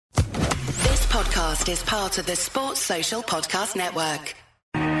podcast is part of the Sports Social Podcast Network.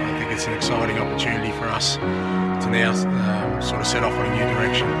 I think it's an exciting opportunity for us to now sort of set off on a new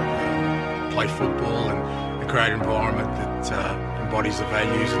direction, play football and create an environment that embodies the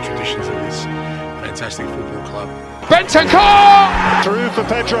values and traditions of this fantastic football club. Bentancur! Through for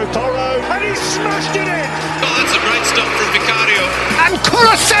Pedro Porro, and he smashed it in! Oh, that's a great stop from Vicario. And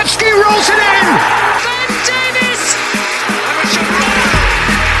Kulusevski rolls it in! Ben Davis! And a shot right!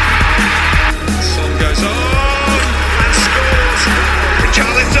 Son goes on and scores.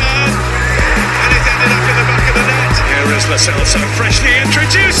 Richarlison! And it ended up in the back of the net. Here is Lo Celso freshly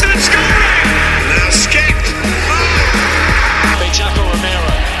introduced and scoring! Now Skip! Chaco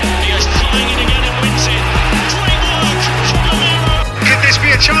Romero. He goes flying in again and wins it. Great work from Romero. Could this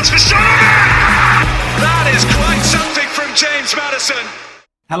be a chance for Sami? That is quite something from James Maddison.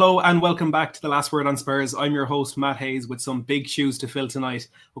 Hello and welcome back to The Last Word on Spurs. I'm your host, Matt Hayes, with some big shoes to fill tonight.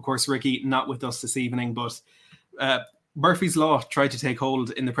 Of course, Ricky not with us this evening, but Murphy's Law tried to take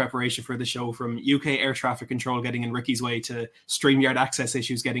hold in the preparation for the show, from UK air traffic control getting in Ricky's way to StreamYard access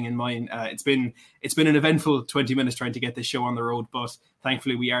issues getting in mine. It's been an eventful 20 minutes trying to get this show on the road, but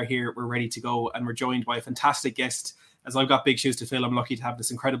thankfully we are here, we're ready to go, and we're joined by a fantastic guest. As I've got big shoes to fill, I'm lucky to have this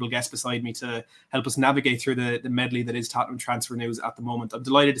incredible guest beside me to help us navigate through the medley that is Tottenham transfer news at the moment. I'm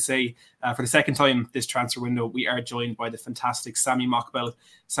delighted to say, for the second time this transfer window, we are joined by the fantastic Sami Mokbel.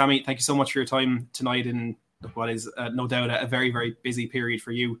 Sami, thank you so much for your time tonight in what is no doubt a very, very busy period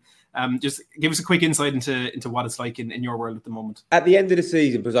for you. Just give us a quick insight into what it's like in your world at the moment. At the end of the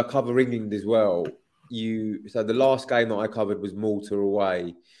season, because I cover England as well, so the last game that I covered was Malta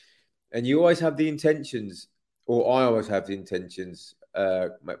away, and you always have the intentions, or I always have the intentions,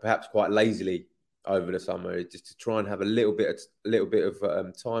 perhaps quite lazily over the summer, just to try and have a little bit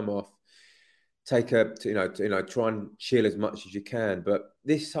of time off. Try and chill as much as you can. But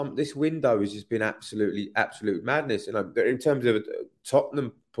this window has just been absolute madness. In terms of a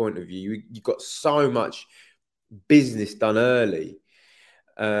Tottenham point of view, you've got so much business done early.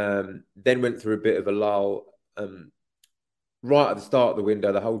 Then went through a bit of a lull. Right at the start of the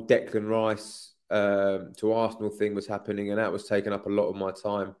window, the whole Declan Rice to Arsenal thing was happening, and that was taking up a lot of my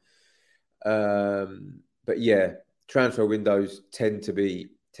time. But yeah, transfer windows tend to be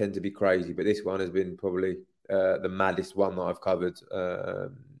crazy, but this one has been probably the maddest one that I've covered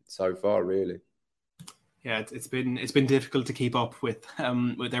so far, really. Yeah, it's been difficult to keep up with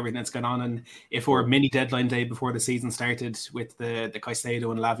everything that's gone on, and if we're mini deadline day before the season started with the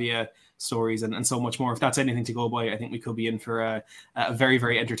Caicedo and Lavia stories and so much more, if that's anything to go by, I think we could be in for a very,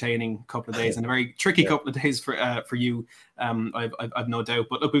 very entertaining couple of days and a very tricky couple of days for you. I've no doubt.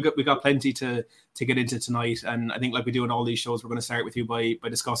 But look, we got plenty to get into tonight, and I think, like we do in all these shows, we're going to start with you by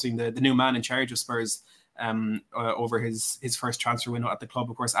discussing the new man in charge of Spurs over his first transfer window at the club.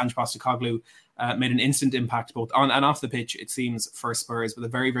 Of course, Ange Postecoglou made an instant impact both on and off the pitch, it seems, for Spurs, with a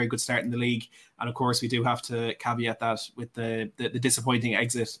very, very good start in the league. And of course, we do have to caveat that with the disappointing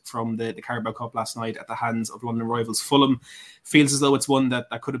exit from the Carabao Cup last night at the hands of London rivals Fulham. Feels as though it's one that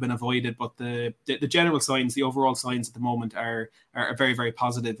could have been avoided, but the general signs, the overall signs at the moment are very, very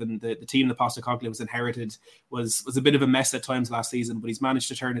positive. And the team that Postecoglou was inherited was a bit of a mess at times last season, but he's managed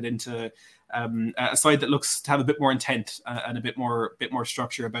to turn it into a side that looks to have a bit more intent and a bit more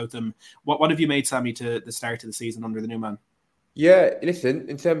structure about them. What have you made, Sami, to the start of the season under the new man? Yeah, listen,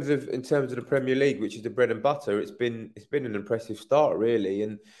 in terms of the Premier League, which is the bread and butter, it's been an impressive start, really,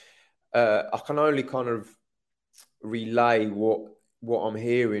 and I can only kind of relay what I'm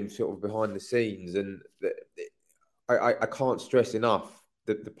hearing sort of behind the scenes, and I can't stress enough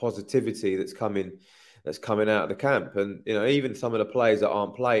the positivity that's coming out of the camp. And even some of the players that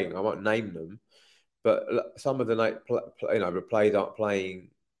aren't playing, I won't name them, but some of the players aren't playing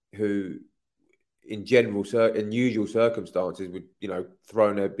who, in usual circumstances, would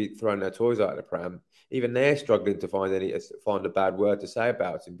thrown their toys out of the pram. Even they're struggling to find a bad word to say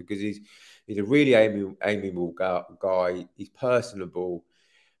about him, because he's a really amiable guy. He's personable,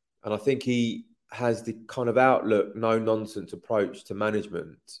 and I think he has the kind of outlook, no nonsense approach to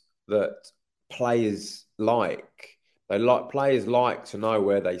management that players like. Players like to know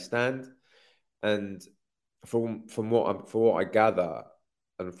where they stand, and from what I gather,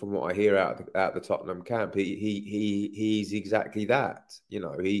 and from what I hear out the Tottenham camp, he's exactly that.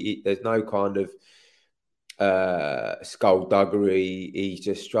 There's no kind of skullduggery. He's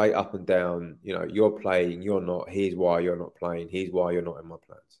just straight up and down. You're playing, you're not. Here's why you're not playing. Here's why you're not in my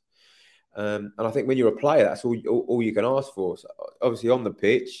plans. And I think when you're a player, that's all you can ask for. So obviously, on the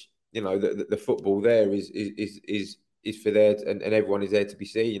pitch, the football there is for there, and everyone is there to be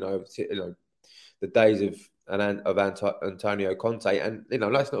seen. The days of Antonio Conte. And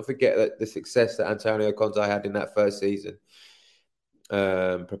let's not forget that the success that Antonio Conte had in that first season,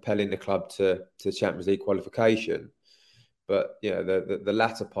 propelling the club to Champions League qualification. But the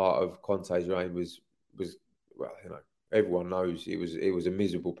latter part of Conte's reign was well, everyone knows it was a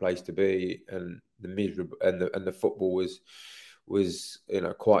miserable place to be, and the football was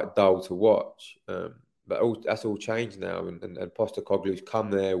quite dull to watch. But that's all changed now, and Postecoglou's come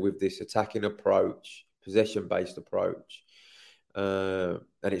there with this attacking approach, possession-based approach, and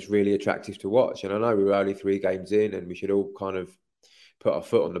it's really attractive to watch. And I know we're only 3 games in, and we should all kind of put our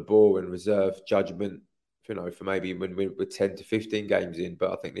foot on the ball and reserve judgment, for maybe when we're 10 to 15 games in.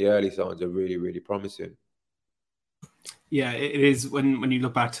 But I think the early signs are really, really promising. Yeah, it is. When you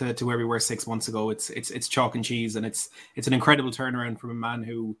look back to where we were 6 months ago, it's chalk and cheese, and it's an incredible turnaround from a man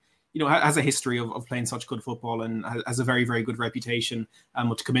who has a history of playing such good football and has a very, very good reputation.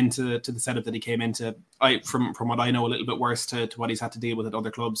 But to come into the setup that he came into, from what I know, a little bit worse to what he's had to deal with at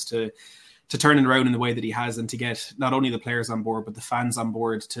other clubs, to turn it around in the way that he has, and to get not only the players on board but the fans on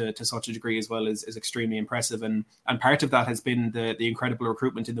board to such a degree as well is extremely impressive. And part of that has been the incredible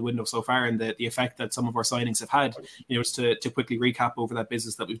recruitment in the window so far, and the effect that some of our signings have had. Just to quickly recap over that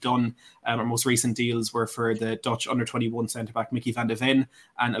business that we've done, our most recent deals were for the Dutch under-21 centre-back Mickey van de Ven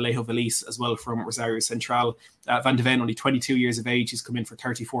and Alejo Veliz as well from Rosario Central. Van de Ven, only 22 years of age, he's come in for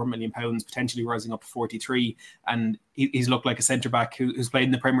 £34 million, potentially rising up to 43, and he's looked like a centre-back who's played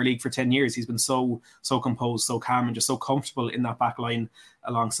in the Premier League for 10 years. He's been so composed, so calm, and just so comfortable in that back line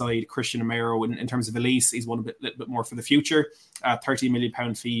alongside Christian Romero. In terms of Elise, he's won little bit more for the future. £30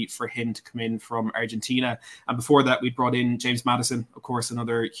 million fee for him to come in from Argentina. And before that, we brought in James Maddison, of course,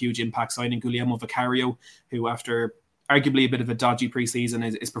 another huge impact signing. Guillermo Vicario, who after arguably a bit of a dodgy pre-season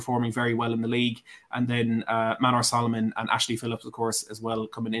is performing very well in the league. And then Manor Solomon and Ashley Phillips, of course, as well,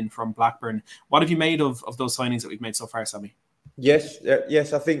 coming in from Blackburn. What have you made of those signings that we've made so far, Sami? Yes.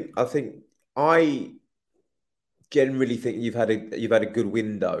 I think I generally think you've had a good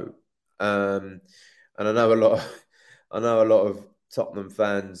window, and I know a lot of Tottenham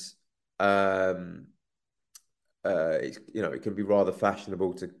fans. It can be rather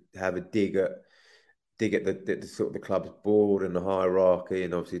fashionable to have a dig at the sort of the club's board and the hierarchy,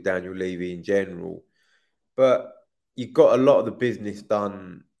 and obviously Daniel Levy in general. But you've got a lot of the business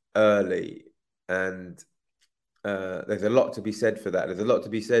done early, and there's a lot to be said for that. There's a lot to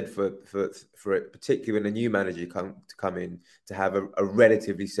be said for it, particularly when a new manager come in, to have a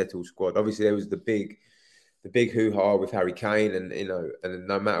relatively settled squad. Obviously, there was the big hoo-ha with Harry Kane, and and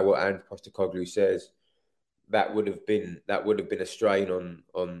no matter what Ange Postecoglou says, that would have been a strain on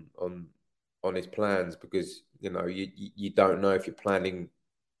his plans, because you don't know if you're planning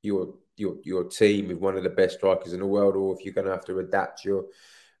your team with one of the best strikers in the world, or if you're going to have to adapt your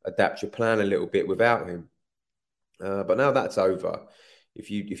plan a little bit without him. But now that's over.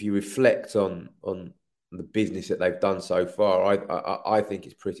 If you reflect on the business that they've done so far, I think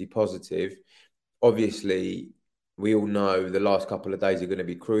it's pretty positive. Obviously, we all know the last couple of days are going to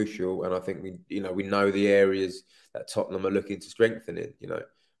be crucial, and I think we know the areas that Tottenham are looking to strengthen in.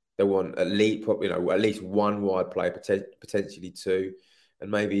 They want at least one wide player, potentially 2,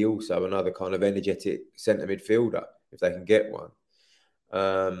 and maybe also another kind of energetic centre midfielder if they can get one.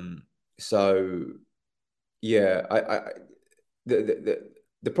 The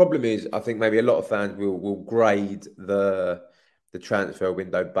problem is, I think maybe a lot of fans will grade the transfer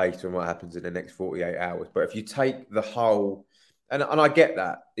window based on what happens in the next 48 hours. But if you take the whole, and I get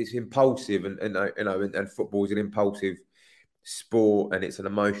that it's impulsive, and football is an impulsive sport, and it's an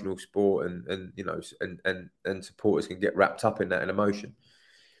emotional sport, and supporters can get wrapped up in that and emotion.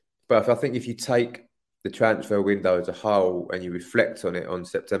 But I think if you take the transfer window as a whole and you reflect on it on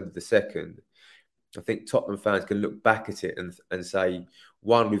September the 2nd, I think Tottenham fans can look back at it and say,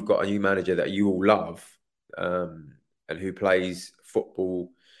 one, we've got a new manager that you all love, and who plays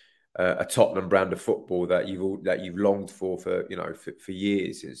football, a Tottenham brand of football that you've longed for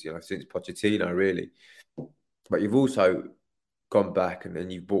years, since Pochettino, really. But you've also gone back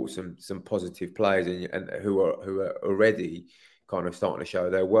and you've bought some positive players and who are already kind of starting to show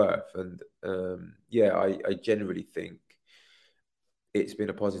their worth. And I generally think it's been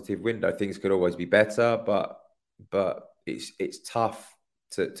a positive window. Things could always be better, but it's tough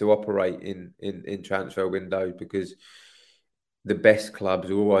to operate in transfer windows, because the best clubs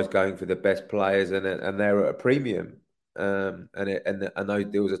are always going for the best players, and they're at a premium, and those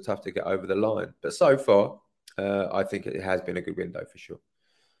deals are tough to get over the line. But so far, I think it has been a good window for sure.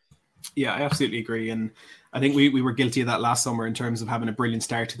 Yeah, I absolutely agree. And I think we were guilty of that last summer in terms of having a brilliant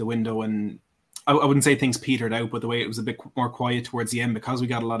start to the window, and I wouldn't say things petered out, but the way it was a bit more quiet towards the end, because we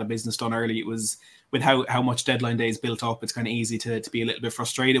got a lot of business done early, it was with how much deadline day is built up, it's kind of easy to be a little bit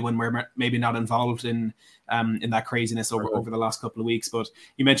frustrated when we're maybe not involved in that craziness over the last couple of weeks. But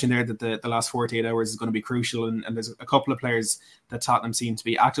you mentioned there that the last 48 hours is going to be crucial, and there's a couple of players that Tottenham seem to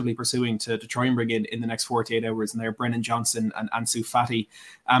be actively pursuing to try and bring in the next 48 hours, and they're Brennan Johnson and Ansu Fati.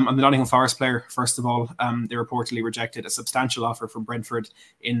 And the Nottingham Forest player, first of all, they reportedly rejected a substantial offer from Brentford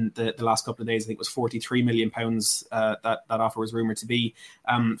in the last couple of days. I think it was £43 million that offer was rumoured to be.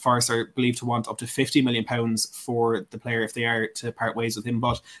 Forest are believed to want up to £50 million for the player if they are to part ways with him.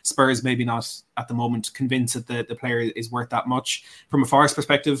 But Spurs maybe not at the moment convinced that the player is worth that much. From a Forest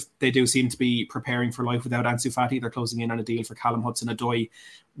perspective, they do seem to be preparing for life without Ansu Fati. They're closing in on a deal for Callum Hudson-Odoi.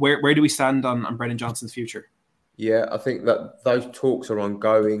 Where do we stand on Brennan Johnson's future? Yeah, I think that those talks are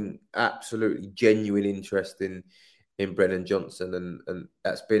ongoing. Absolutely genuine interest in Brennan Johnson, and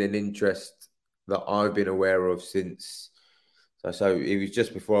that's been an interest that I've been aware of since. So it was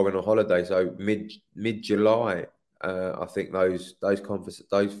just before I went on holiday. So mid July, I think those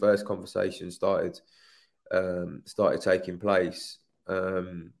first conversations started taking place,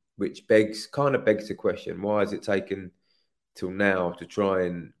 which begs the question: why has it taken till now to try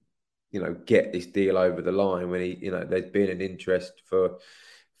and get this deal over the line when there's been an interest for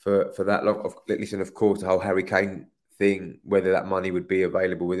that long? Listen, of course, the whole Harry Kane thing, whether that money would be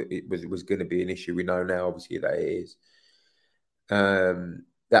available, was going to be an issue. We know now, obviously, that it is.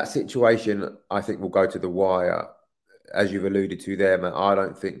 That situation, I think, will go to the wire. As you've alluded to there, man, I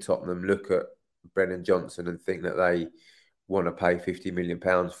don't think Tottenham look at Brennan Johnson and think that they want to pay £50 million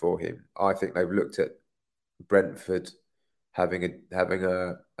for him. I think they've looked at Brentford having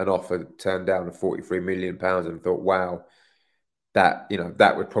an offer turned down of £43 million and thought, wow, that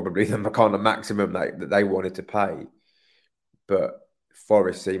would probably be the kind of maximum that they wanted to pay. But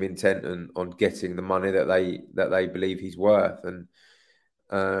Forest seem intent on getting the money that they believe he's worth, and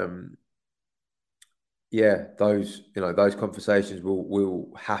those conversations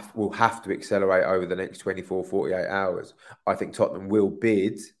will have to accelerate over the next 24, 48 hours. I think Tottenham will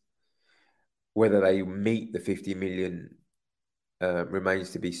bid. Whether they meet the 50 million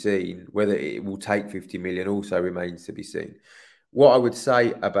remains to be seen. Whether it will take 50 million also remains to be seen. What I would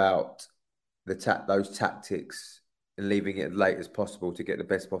say about those tactics and leaving it as late as possible to get the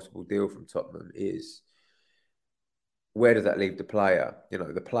best possible deal from Tottenham is, where does that leave the player?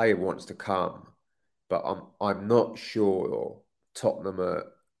 The player wants to come, but I'm not sure Tottenham are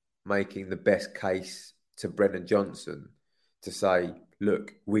making the best case to Brennan Johnson to say,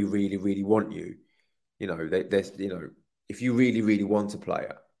 look, we really, really want you. If you really, really want a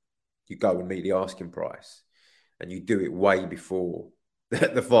player, you go and meet the asking price, and you do it way before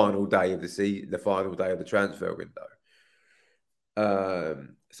the final day of the final day of the transfer window.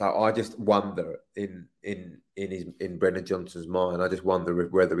 So I just wonder in Brennan Johnson's mind. I just wonder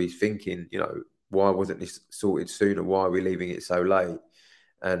whether he's thinking, why wasn't this sorted sooner? Why are we leaving it so late?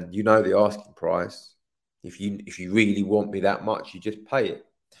 And the asking price. If you really want me that much, you just pay it.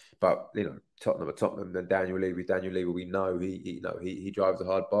 But Tottenham are Tottenham. Then Daniel Levy. We know he drives a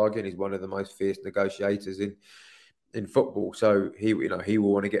hard bargain. He's one of the most fierce negotiators in football. So he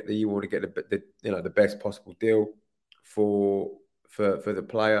will want to get the best possible deal for the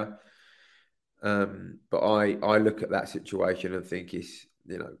player. But I look at that situation and think this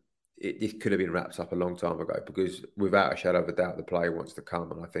could have been wrapped up a long time ago, because without a shadow of a doubt, the player wants to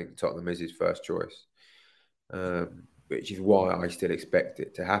come, and I think Tottenham is his first choice, which is why I still expect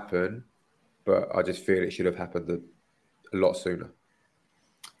it to happen. But I just feel it should have happened a lot sooner.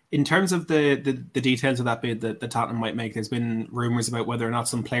 In terms of the details of that bid that Tottenham might make, there's been rumours about whether or not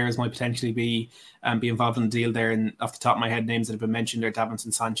some players might potentially be involved in the deal there. And off the top of my head, names that have been mentioned are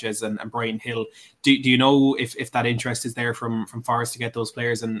Davinson Sanchez and Brian Hill. Do you know if that interest is there from Forest to get those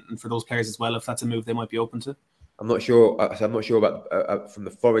players, and for those players as well, if that's a move they might be open to? I'm not sure. I'm not sure about from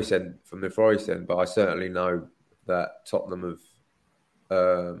the Forest end. But I certainly know that Tottenham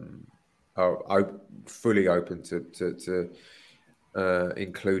are fully open to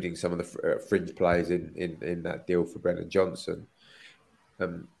including some of the fringe players in that deal for Brennan Johnson.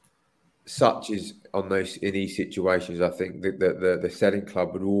 Such is in these situations, I think the selling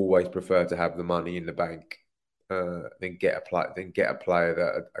club would always prefer to have the money in the bank than get a player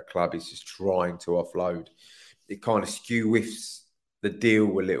that a club is just trying to offload. It kind of skew-whiffs the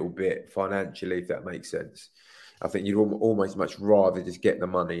deal a little bit financially, if that makes sense. I think you'd almost much rather just get the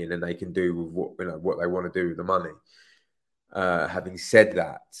money, and then they can do with what they want to do with the money. Having said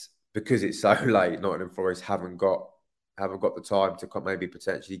that, because it's so late, Nottingham Forest haven't got the time to maybe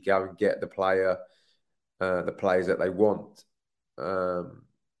potentially go and get the players that they want.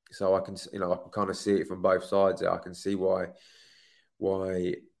 So I can kind of see it from both sides. I can see why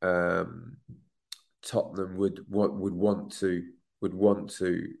Tottenham would want to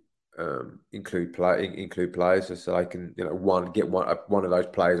include players so they can one get one of those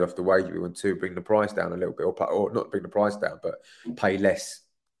players off the wage bill, and two, bring the price down a little bit, or not bring the price down, but pay less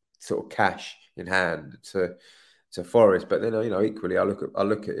sort of cash in hand to Forest. But then equally I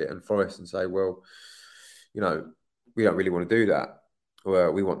look at it and Forest and say, well, we don't really want to do that.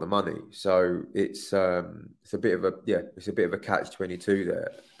 Well, we want the money, so it's a bit of a catch-22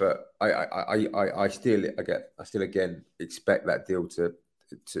 there. But I still again expect that deal to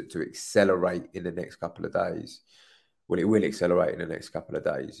accelerate in the next couple of days. Well, it will accelerate in the next couple of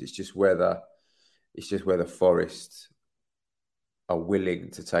days. It's just whether Forest are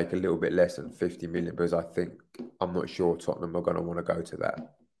willing to take a little bit less than 50 million, because I'm not sure Tottenham are going to want to go to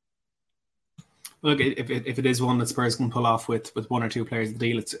that. Look, if it is one that Spurs can pull off with one or two players of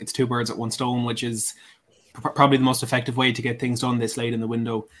the deal, it's two birds at one stone, which is probably the most effective way to get things done this late in the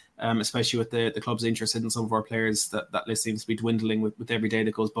window, especially with the club's interested in some of our players. That list seems to be dwindling with every day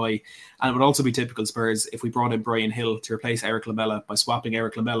that goes by. And it would also be typical Spurs if we brought in Brian Hill to replace Eric Lamela by swapping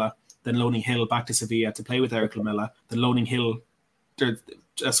Eric Lamela, then loaning Hill back to Sevilla to play with Eric Lamela, then loaning Hill,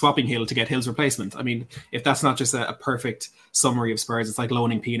 swapping Hill to get Hill's replacement. I mean, if that's not just a perfect summary of Spurs, it's like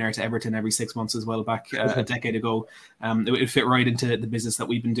loaning Pienaar to Everton every 6 months as well back a decade ago. It would fit right into the business that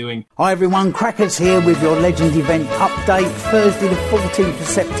we've been doing. Hi everyone, Crackers here with your Legend event update. Thursday the 14th of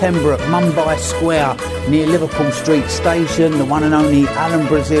September at Mumbai Square near Liverpool Street Station. The one and only Alan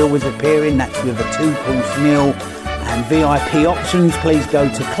Brazil is appearing. That's with a 2-course meal and VIP options. Please go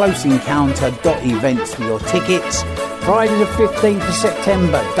to closeencounter.events for your tickets. Friday the 15th of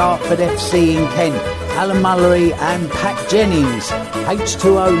September, Dartford FC in Kent. Alan Mullery and Pat Jennings.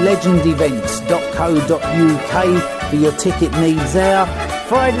 H2OLegendEvents.co.uk for your ticket needs there.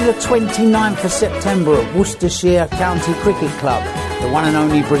 Friday the 29th of September at Worcestershire County Cricket Club. The one and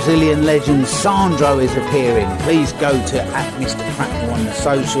only Brazilian legend Sandro is appearing. Please go to @MrCrackle on the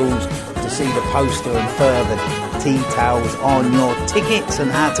socials to see the poster and further details on your tickets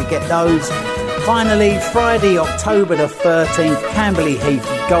and how to get those. Finally, Friday, October the 13th, Camberley Heath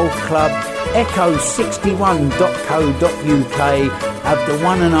Golf Club, echo61.co.uk, have the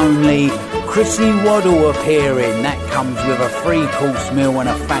one and only Chrissy Waddle appearing. That comes with a 3-course meal and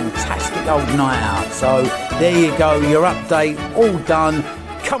a fantastic old night out. So there you go, your update, all done.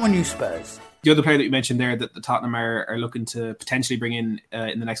 Come on, you Spurs. The other player that you mentioned there that the Tottenham are looking to potentially bring in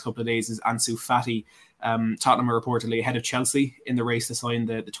the next couple of days is Ansu Fati. Tottenham are reportedly ahead of Chelsea in the race to sign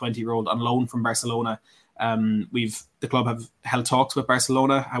the 20-year-old on loan from Barcelona. The club have held talks with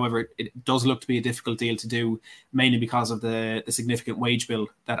Barcelona. However, it does look to be a difficult deal to do, mainly because of the significant wage bill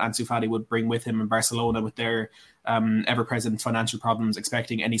that Ansu Fati would bring with him in Barcelona, with their ever-present financial problems,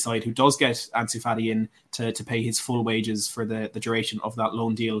 expecting any side who does get Ansu Fati in to pay his full wages for the duration of that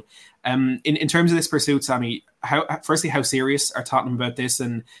loan deal. In terms of this pursuit, Sami, how serious are Tottenham about this,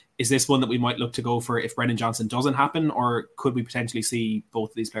 and is this one that we might look to go for if Brennan Johnson doesn't happen, or could we potentially see both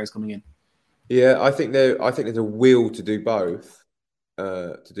of these players coming in? Yeah, I think there's a will to do both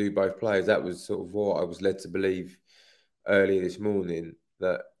players. That was sort of what I was led to believe earlier this morning,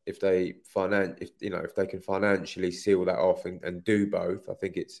 that if they can financially seal that off and do both, I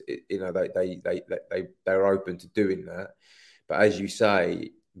think they're open to doing that. But as you say,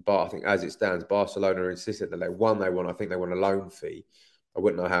 I think as it stands, Barcelona insisted that they want a loan fee. I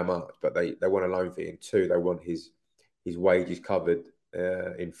wouldn't know how much, but they want a loan fee, and two, they want his wages covered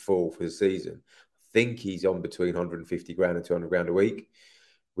in full for the season. I think he's on between 150 grand and 200 grand a week,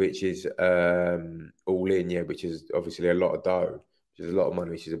 which is all in, which is obviously a lot of dough, which is a lot of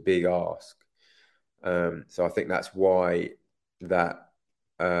money, which is a big ask. So I think that's why that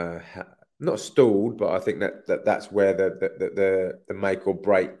not stalled, but I think that's where the make or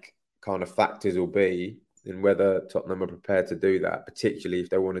break kind of factors will be, in whether Tottenham are prepared to do that, particularly if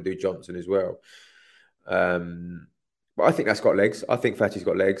they want to do Johnson as well. But I think that's got legs. I think Fati's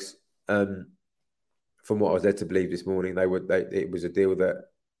got legs. From what I was led to believe this morning, it was a deal that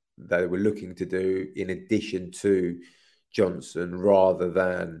they were looking to do in addition to Johnson, rather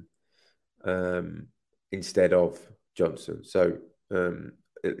than instead of Johnson. So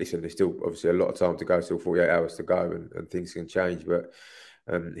listen, there's still obviously a lot of time to go, still 48 hours to go, and things can change. But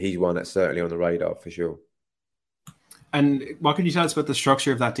he's one that's certainly on the radar for sure. And what can you tell us about the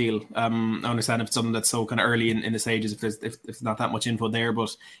structure of that deal? I understand if it's something that's so kind of early in the stages, if there's not that much info there,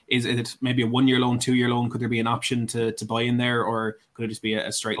 but is it maybe a 1-year loan, 2-year loan? Could there be an option to buy in there, or could it just be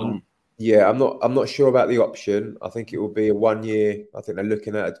a straight loan? Yeah, I'm not sure about the option. I think it will be a 1 year. I think they're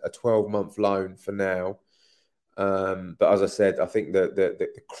looking at a 12-month loan for now. But as I said, I think the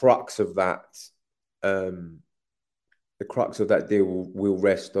crux of that deal will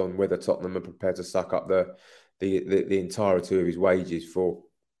rest on whether Tottenham are prepared to suck up the entirety of his wages for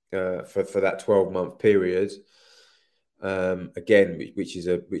that 12-month period. Again, which is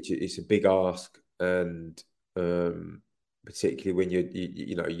a big ask, and particularly when you're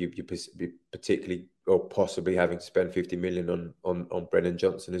particularly or possibly having to spend 50 million on Brennan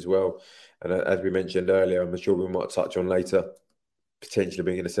Johnson as well. And as we mentioned earlier, I'm sure we might touch on later, potentially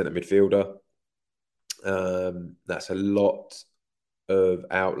being a centre midfielder. That's a lot of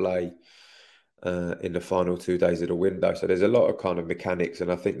outlay in the final 2 days of the window. So there's a lot of kind of mechanics,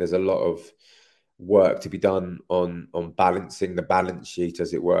 and I think there's a lot of work to be done on balancing the balance sheet,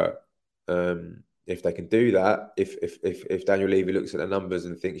 as it were. If they can do that, if Daniel Levy looks at the numbers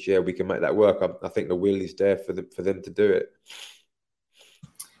and thinks, yeah, we can make that work, I think the will is there for them to do it.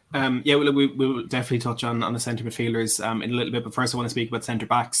 We'll definitely touch on the centre midfielders in a little bit. But first, I want to speak about centre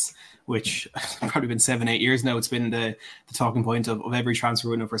backs, which has probably been 7-8 years now. It's been the talking point of every transfer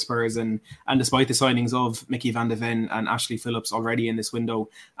window for Spurs. And despite the signings of Mickey van de Ven and Ashley Phillips already in this window,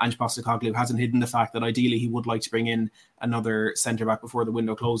 Ange Postecoglou hasn't hidden the fact that ideally he would like to bring in another centre back before the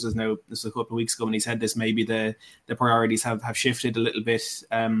window closes. Now, this was a couple of weeks ago when he said this. Maybe the priorities have shifted a little bit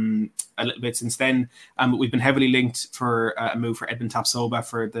since then. But we've been heavily linked for a move for Edmund Tapsoba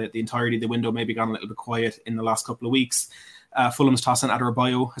for the entirety of the window, maybe gone a little bit quiet in the last couple of weeks. Fulham's Tosin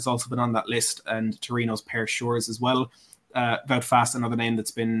Adarabioyo has also been on that list, and Torino's Per Shores as well. Wout Faes, another name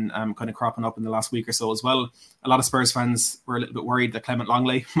that's been kind of cropping up in the last week or so as well. A lot of Spurs fans were a little bit worried that Clement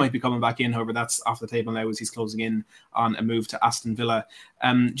Longley might be coming back in. However, that's off the table now as he's closing in on a move to Aston Villa.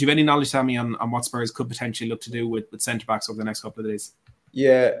 Do you have any knowledge, Sami, on what Spurs could potentially look to do with centre-backs over the next couple of days?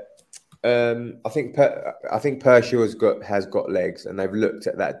 Yeah, I think Per Shores has got legs, and they've looked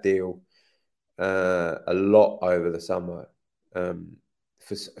at that deal a lot over the summer.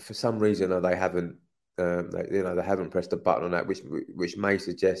 For some reason, they haven't. They haven't pressed a button on that, which may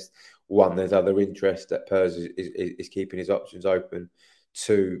suggest, one, there's other interest, that Pers is keeping his options open.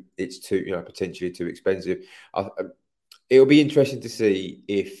 Two, it's potentially too expensive. It'll be interesting to see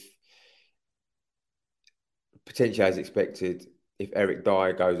if, potentially as expected, if Eric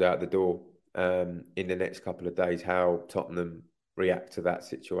Dyer goes out the door in the next couple of days, how Tottenham react to that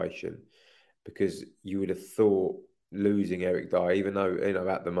situation. Because you would have thought losing Eric Dyer, even though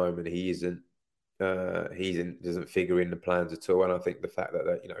at the moment he doesn't figure in the plans at all. And I think the fact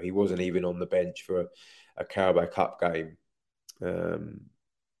that he wasn't even on the bench for a Carabao Cup game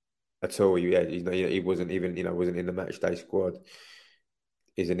at all. He wasn't even wasn't in the match day squad.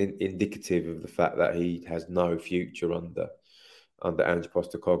 Is an indicative of the fact that he has no future under Ange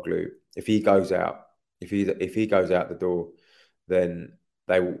Postecoglou. If he goes out the door, then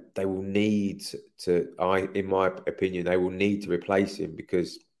they will need to. In my opinion, they will need to replace him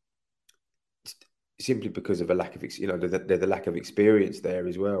because of a lack of the lack of experience there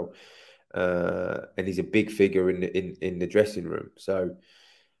as well, and he's a big figure in the dressing room. So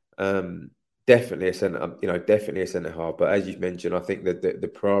definitely a centre half. But as you've mentioned, I think that the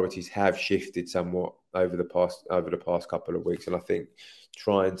priorities have shifted somewhat over the past couple of weeks, and I think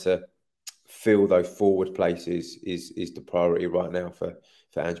trying to fill those forward places is the priority right now for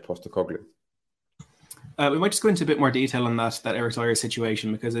Ange Postecoglou. We might just go into a bit more detail on that Eric Dyer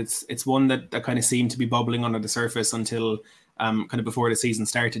situation, because it's one that kind of seemed to be bubbling under the surface until kind of before the season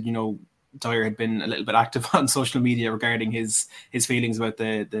started. Dyer had been a little bit active on social media regarding his feelings about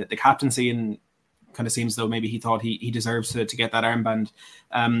the captaincy, and kind of seems though maybe he thought he deserves to get that armband.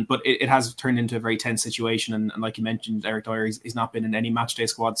 But it has turned into a very tense situation. And like you mentioned, Eric Dyer, he's not been in any matchday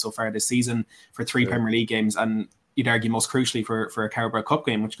squad so far this season for 3 Premier League games. And you'd argue most crucially for a Carabao Cup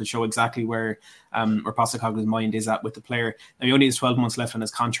game, which could show exactly where Postecoglou's mind is at with the player. Now, he only has 12 months left on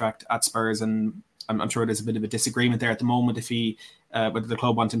his contract at Spurs, and I'm sure there's a bit of a disagreement there at the moment. If whether the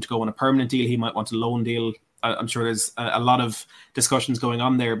club want him to go on a permanent deal, he might want a loan deal. I'm sure there's a lot of discussions going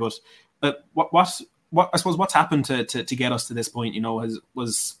on there. But what I suppose what's happened to get us to this point? Was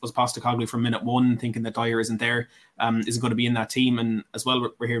Postecoglou from minute one thinking that Dyer isn't there, isn't going to be in that team, and as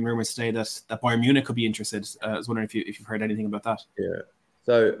well we're hearing rumours today that Bayern Munich could be interested. I was wondering if you've heard anything about that. Yeah,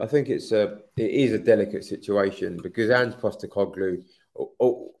 so I think it is a delicate situation, because Ange Postecoglou,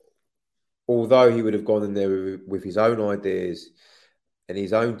 although he would have gone in there with his own ideas and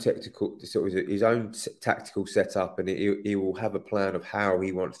his own tactical setup, and he will have a plan of how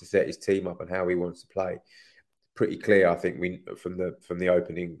he wants to set his team up and how he wants to play. Pretty clear, I think, from the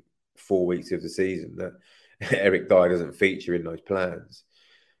opening 4 weeks of the season, that Eric Dyer doesn't feature in those plans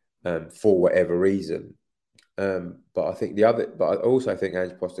for whatever reason. But I also think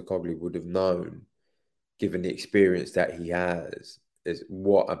Ange Postecoglou would have known, given the experience that he has, is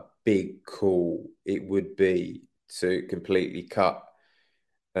what a big call it would be to completely cut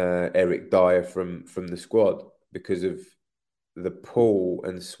Eric Dyer from the squad because of the pull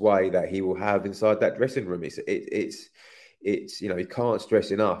and sway that he will have inside that dressing room. It's he can't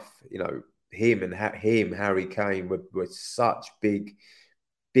stress enough. Him and Harry Kane were such big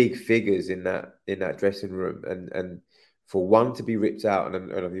figures in that dressing room, and for one to be ripped out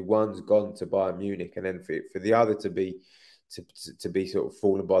and one's gone to Bayern Munich, and then for the other to be sort of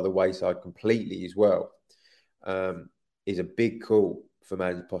fallen by the wayside completely as well, is a big call for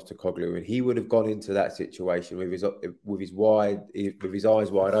Manager Postecoglou, and he would have gone into that situation with his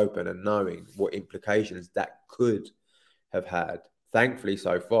eyes wide open and knowing what implications that could have had. Thankfully,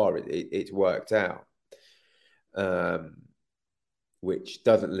 so far it's worked out, which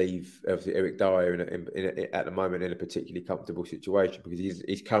doesn't leave obviously Eric Dyer at the moment in a particularly comfortable situation, because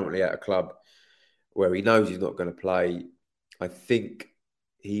he's currently at a club where he knows he's not going to play. I think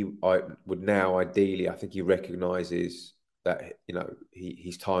he recognises that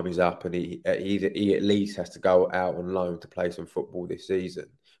his time is up, and he at least has to go out on loan to play some football this season.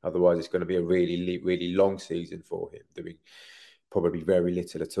 Otherwise, it's going to be a really, really long season for him, doing probably very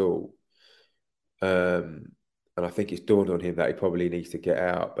little at all. And I think it's dawned on him that he probably needs to get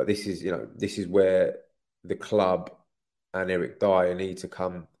out. But this is where the club and Eric Dyer need to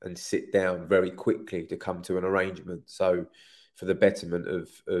come and sit down very quickly to come to an arrangement. So, for the betterment of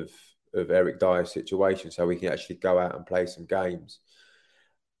Eric Dyer's situation, so we can actually go out and play some games.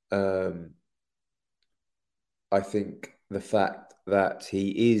 I think the fact that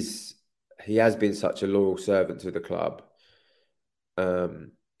he has been such a loyal servant to the club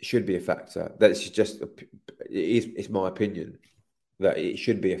should be a factor. That's just it's my opinion that it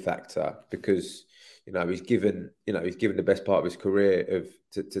should be a factor, because he's given the best part of his career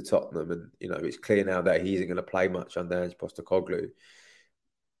to Tottenham, and it's clear now that he isn't going to play much under Ange Postecoglou.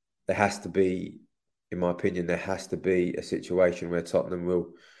 There has to be, in my opinion, a situation where Tottenham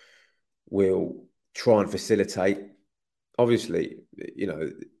will try and facilitate. Obviously,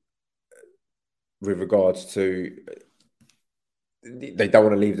 with regards to, they don't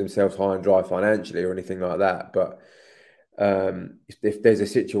want to leave themselves high and dry financially or anything like that. But if there's a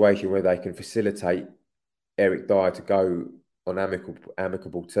situation where they can facilitate Eric Dyer to go on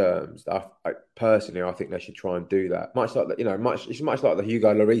amicable terms, I personally think they should try and do that. Much like it's much like the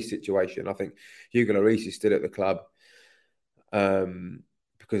Hugo Lloris situation. I think Hugo Lloris is still at the club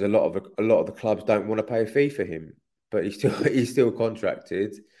because a lot of the clubs don't want to pay a fee for him, but he's still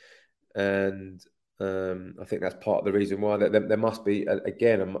contracted, and I think that's part of the reason why there must be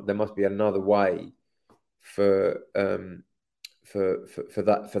another way for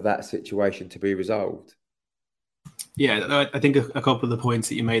that situation to be resolved. Yeah, I think a couple of the points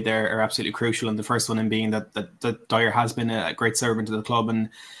that you made there are absolutely crucial, and the first one in being that Dyer has been a great servant to the club, and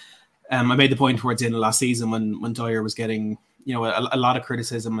I made the point towards the end of last season when Dyer was getting a lot of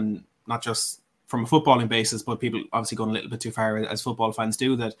criticism, and not just from a footballing basis, but people obviously going a little bit too far as football fans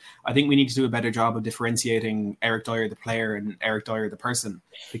do, that I think we need to do a better job of differentiating Eric Dyer the player and Eric Dyer the person,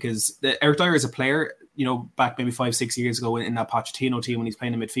 because Eric Dyer is a player. Back maybe 5-6 years ago in that Pochettino team when he's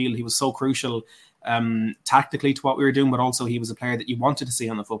playing in midfield, he was so crucial tactically to what we were doing, but also he was a player that you wanted to see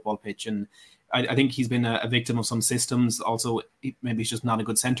on the football pitch. And I think he's been a victim of some systems. Also, maybe he's just not a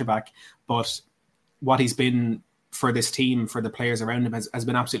good centre-back, but what he's been for this team, for the players around him, has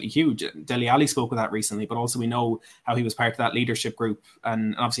been absolutely huge. Dele Alli spoke of that recently, but also we know how he was part of that leadership group,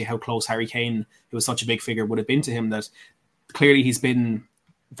 and obviously how close Harry Kane, who was such a big figure, would have been to him, that clearly he's been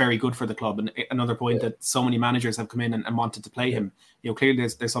very good for the club. And another point that so many managers have come in and wanted to play him. Clearly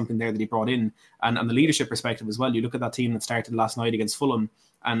there's something there that he brought in. And on the leadership perspective as well, you look at that team that started last night against Fulham,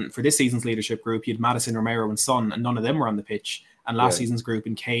 and for this season's leadership group, you had Maddison, Romero and Son, and none of them were on the pitch. And last season's group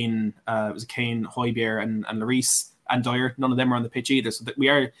in Kane, it was Kane, Højbjerg and Lloris and Dyer, none of them are on the pitch either. So that we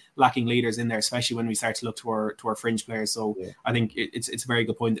are lacking leaders in there, especially when we start to look to our fringe players. So I think it's a very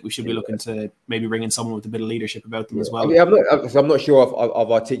good point that we should be looking to maybe bring in someone with a bit of leadership about them as well. I'm not sure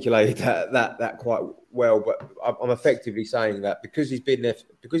I've articulated that quite well, but I'm effectively saying that because he's been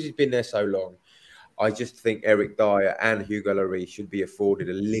there so long, I just think Eric Dyer and Hugo Lloris should be afforded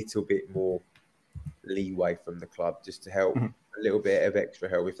a little bit more leeway from the club, just to help. A little bit of extra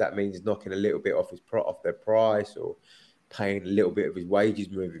help, if that means knocking a little bit off their price, or paying a little bit of his wages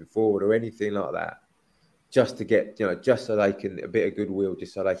moving forward, or anything like that, just to get just so they can, a bit of goodwill,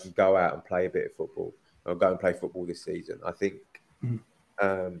 just so they can go out and play a bit of football, or go and play football this season. I think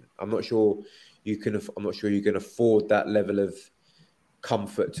I'm not sure you can afford that level of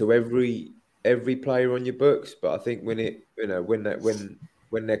comfort to every player on your books, but I think when they're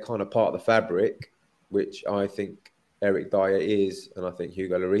kind of part of the fabric, which I think Eric Dyer is, and I think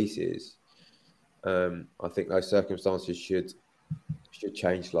Hugo Lloris is, I think those circumstances should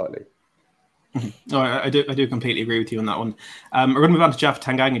change slightly. No, I do completely agree with you on that one. We're going to move on to Jaffa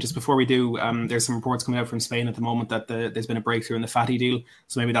Tanganga. Just before we do, there's some reports coming out from Spain at the moment that there's been a breakthrough in the Fatty deal.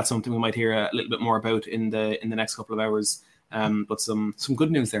 So maybe that's something we might hear a little bit more about in the next couple of hours. But some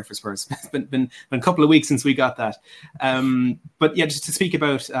good news there for Spurs. It's been a couple of weeks since we got that. But yeah, just to speak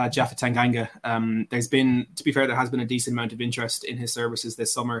about Jaffa Tanganga, there's been, to be fair, there has been a decent amount of interest in his services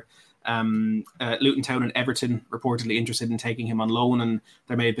this summer. Luton Town and Everton reportedly interested in taking him on loan, and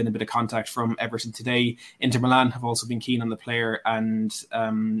there may have been a bit of contact from Everton today. Inter Milan have also been keen on the player, and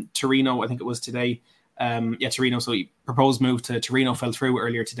Torino, I think it was today. Torino. So he proposed move to Torino fell through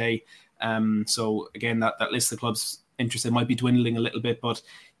earlier today. So again, that list of clubs interested might be dwindling a little bit, but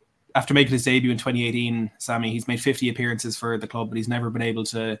after making his debut in 2018, Sami, he's made 50 appearances for the club, but he's never been able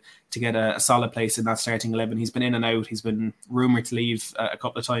to get a solid place in that starting 11. He's been in and out. He's been rumoured to leave a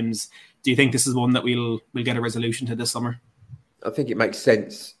couple of times. Do you think this is one that we'll get a resolution to this summer? I think it makes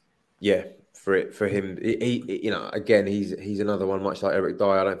sense, for him. He again, he's another one, much like Eric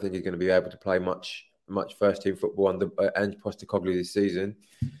Dyer. I don't think he's going to be able to play much first team football under Ange Postecoglou this season.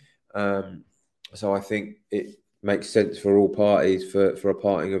 So I think it makes sense for all parties for a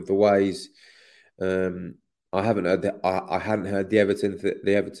parting of the ways. I hadn't heard the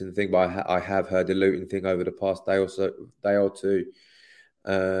Everton thing, but I have heard the Luton thing over the past day or two.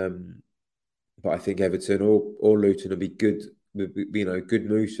 But I think Everton or Luton will be good. Good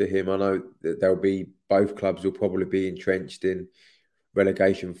moves for him. I know that both clubs will probably be entrenched in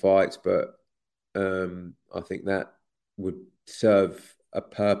relegation fights, but I think that would serve a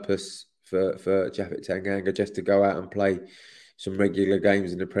purpose for Jaffa Tanganga just to go out and play some regular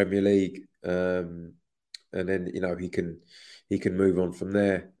games in the Premier League, and then he can move on from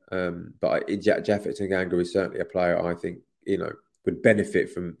there. But Jaffa Tanganga is certainly a player I think would benefit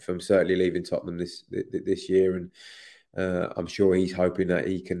from certainly leaving Tottenham this year, and I'm sure he's hoping that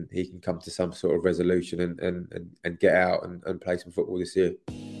he can come to some sort of resolution and get out and play some football this year.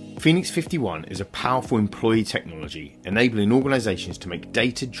 Phoenix 51 is a powerful employee technology enabling organisations to make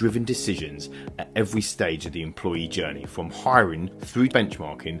data-driven decisions at every stage of the employee journey, from hiring through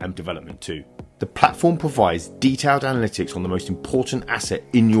benchmarking and development too. The platform provides detailed analytics on the most important asset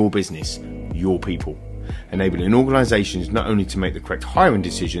in your business, your people, enabling organisations not only to make the correct hiring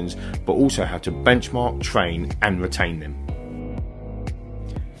decisions, but also how to benchmark, train and retain them.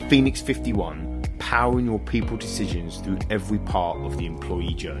 Phoenix 51, powering your people decisions through every part of the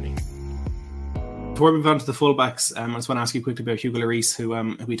employee journey. Before we move on to the fullbacks, I just want to ask you quickly about Hugo Lloris, who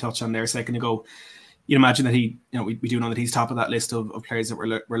we touched on there a second ago. You'd imagine that we do know that he's top of that list of players that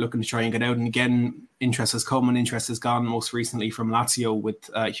we're looking to try and get out. And again, interest has come and interest has gone, most recently from Lazio, with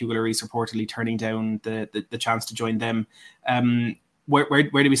Hugo Lloris reportedly turning down the chance to join them. Where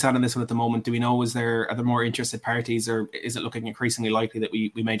do we stand on this one at the moment? Do we know, are there more interested parties, or is it looking increasingly likely that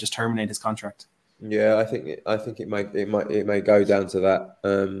we may just terminate his contract? Yeah, I think it may go down to that.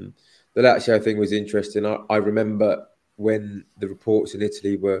 The Lazio thing was interesting. I remember when the reports in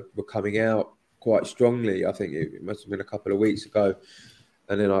Italy were coming out quite strongly. I think it must have been a couple of weeks ago,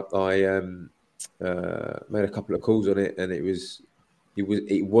 and then I made a couple of calls on it, and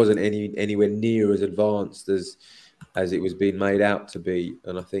it wasn't anywhere near as advanced as it was being made out to be.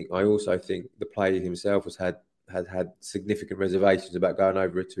 And I also think the player himself had significant reservations about going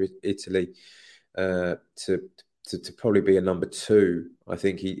over to Italy to probably be a number two. I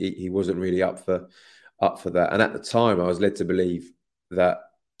think he wasn't really up for that. And at the time, I was led to believe that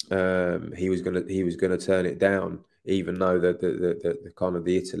he was going to turn it down, even though the kind of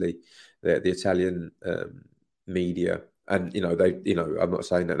the Italian media, and I'm not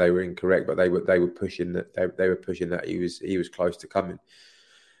saying that they were incorrect, but they were pushing that he was close to coming.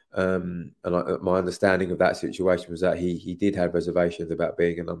 And my understanding of that situation was that he did have reservations about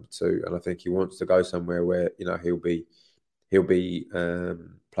being a number two, and I think he wants to go somewhere where he'll be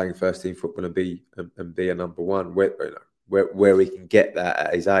playing first team football and be a number one. Where he can get that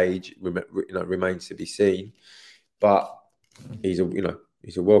at his age, remains to be seen. But he's a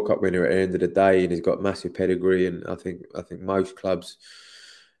World Cup winner at the end of the day, and he's got massive pedigree. And I think most clubs,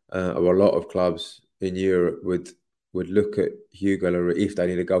 or a lot of clubs in Europe, would look at Hugo Lloris, if they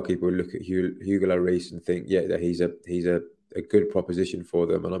need a goalkeeper, would look at Hugo Lloris and think, that he's a good proposition for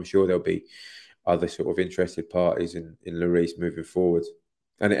them. And I'm sure there'll be other sort of interested parties in Lloris moving forward.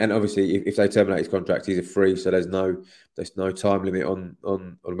 And obviously, if they terminate his contract, he's a free, so there's no time limit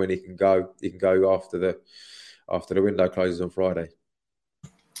on when he can go. He can go after the window closes on Friday.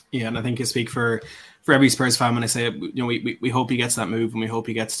 Yeah, and I think I speak for every Spurs fan when I say, we hope he gets that move, and we hope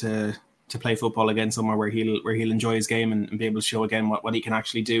he gets to play football again somewhere where he'll enjoy his game and be able to show again what he can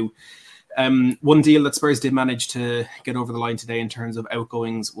actually do. One deal that Spurs did manage to get over the line today in terms of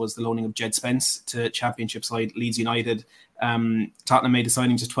outgoings was the loaning of Jed Spence to Championship side Leeds United. Tottenham made a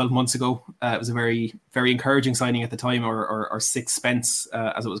signing just 12 months ago. It was a very, very encouraging signing at the time, or sixth Spence,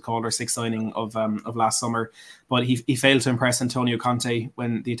 as it was called, or sixth signing of last summer. But he failed to impress Antonio Conte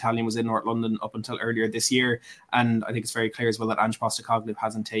when the Italian was in North London up until earlier this year. And I think it's very clear as well that Ange Postecoglou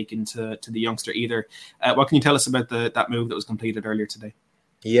hasn't taken to the youngster either. What can you tell us about that move that was completed earlier today?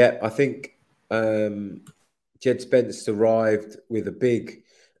 Yeah, I think Jed Spence arrived with a big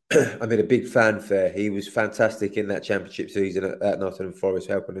fanfare. He was fantastic in that Championship season at Nottingham Forest,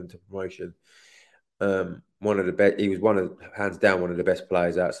 helping them to promotion. One of the best. He was hands down one of the best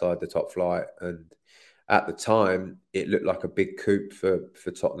players outside the top flight, and at the time, it looked like a big coup for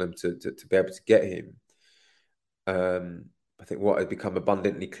Tottenham to be able to get him. I think what had become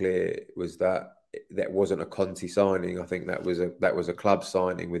abundantly clear was that wasn't a Conte signing. I think that was a club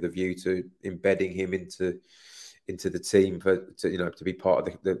signing with a view to embedding him into the team to be part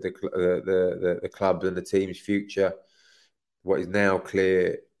of the club and the team's future. What is now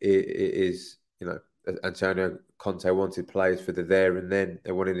clear is Antonio Conte wanted players for the there and then.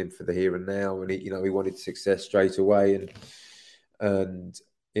 They wanted him for the here and now, and he wanted success straight away. And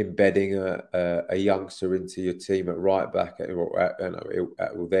embedding a youngster into your team at right back, then it would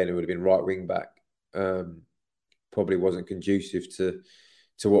have been right wing back. Probably wasn't conducive to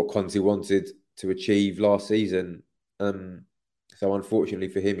what Conte wanted to achieve last season. So unfortunately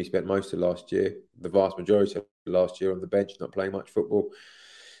for him, he spent most of last year, the vast majority of last year, on the bench, not playing much football.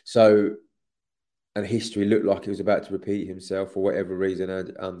 So, and history looked like it was about to repeat himself for whatever reason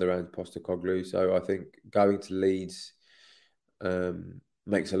under Ange Postecoglou. So I think going to Leeds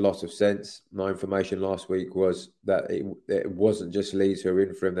makes a lot of sense. My information last week was that it wasn't just Leeds who were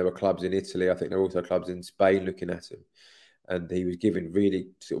in for him. There were clubs in Italy. I think there were also clubs in Spain looking at him. And he was given really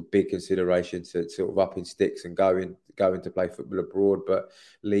sort of big consideration to sort of up in sticks and going to play football abroad. But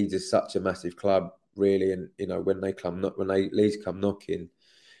Leeds is such a massive club, really. And, when Leeds come knocking,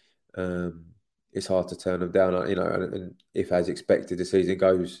 it's hard to turn them down. And if, as expected, the season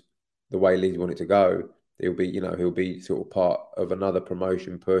goes the way Leeds want it to go, he'll be sort of part of another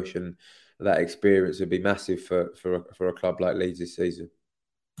promotion push, and that experience would be massive for a club like Leeds this season.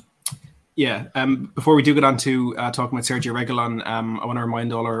 Yeah. Before we do get on to talking about Sergio Reguilon, I want to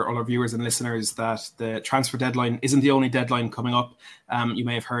remind all our viewers and listeners that the transfer deadline isn't the only deadline coming up. You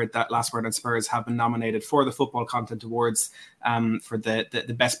may have heard that Last Word on Spurs have been nominated for the Football Content Awards for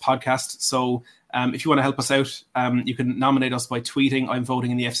the best podcast. So if you want to help us out, you can nominate us by tweeting "I'm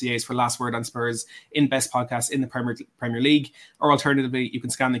voting in the FCAs for Last Word on Spurs in Best Podcast in the Premier League," or alternatively, you can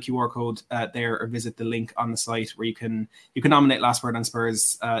scan the QR code there or visit the link on the site where you can nominate Last Word on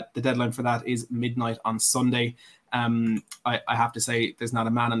Spurs. The deadline for that is midnight on Sunday. I have to say, there's not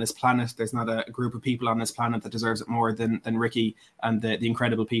a man on this planet, there's not a group of people on this planet that deserves it more than Ricky and the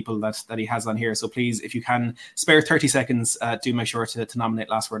incredible people that he has on here. So please, if you can spare 30 seconds, do make sure to nominate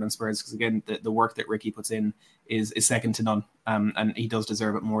Last Word on Spurs, because again, the work that Ricky puts in is second to none, and he does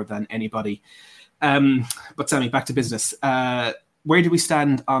deserve it more than anybody. But Sami, back to business. Where do we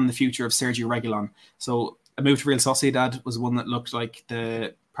stand on the future of Sergio Reguilon? So a move to Real Sociedad was one that looked like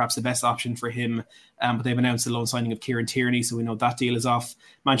perhaps the best option for him, but they've announced the loan signing of Kieran Tierney, so we know that deal is off.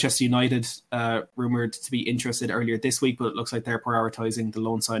 Manchester United rumoured to be interested earlier this week, but it looks like they're prioritising the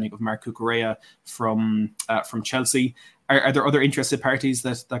loan signing of Marc Cucurella from Chelsea. Are there other interested parties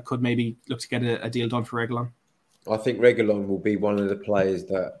that could maybe look to get a deal done for Reguilon? I think Reguilon will be one of the players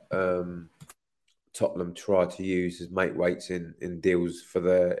that Tottenham try to use as mate weights in deals for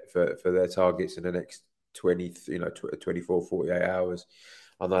their targets in the next 24, 48 hours.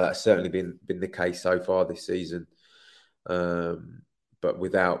 I know that's certainly been the case so far this season, but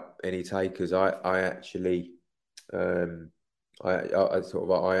without any takers. I actually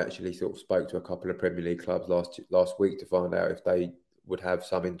spoke to a couple of Premier League clubs last week to find out if they would have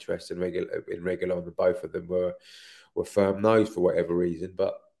some interest in Reguilon, and both of them were firm no's for whatever reason.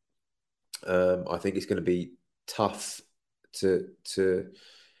 But I think it's going to be tough to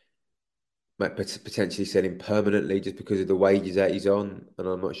potentially sell him permanently just because of the wages that he's on, and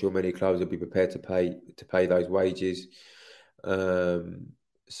I'm not sure many clubs would be prepared to pay those wages.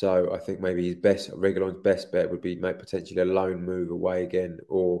 So I think maybe Reguilon's best bet would be potentially a loan move away again,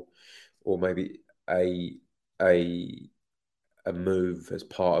 or maybe a move as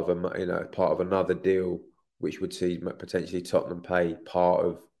part of another deal, which would see potentially Tottenham pay part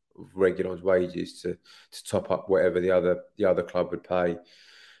of Reguilon's wages to top up whatever the other club would pay.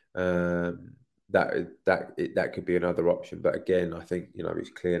 that could be another option. But again, I think it's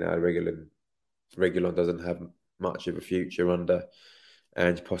clear now Reguilón doesn't have much of a future under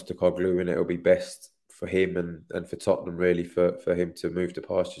Ange Postecoglou, and it'll be best for him and for Tottenham really for him to move to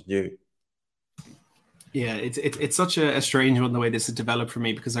pastures new. Yeah, it's such a strange one the way this has developed for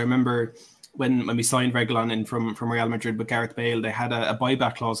me, because I remember when we signed Reguilón in from Real Madrid with Gareth Bale, they had a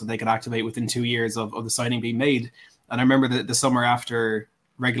buyback clause that they could activate within 2 years of the signing being made. And I remember the summer after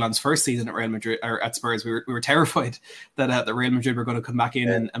Reguilón's first season at Real Madrid or at Spurs, we were terrified that the Real Madrid were going to come back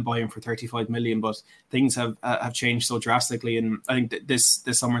in and buy him for 35 million. But things have changed so drastically, and I think that this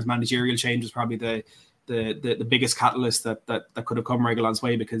summer's managerial change was probably the biggest catalyst that could have come Reguilón's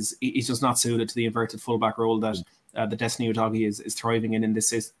way, because he's just not suited to the inverted fullback role that the Destiny Udogie is thriving in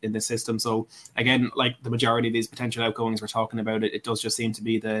this system. So again, like the majority of these potential outgoings we're talking about, it does just seem to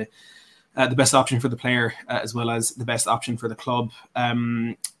be the best option for the player as well as the best option for the club.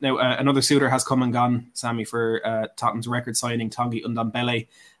 Now, another suitor has come and gone, Sami, for Tottenham's record signing, Tanguy Ndombele.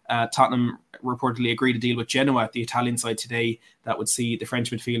 Tottenham reportedly agreed a deal with Genoa at the Italian side today that would see the French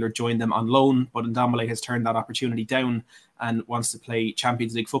midfielder join them on loan, but Ndombele has turned that opportunity down and wants to play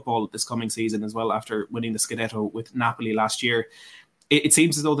Champions League football this coming season as well, after winning the Scudetto with Napoli last year. It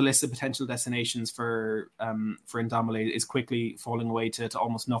seems as though the list of potential destinations for Ndombele is quickly falling away to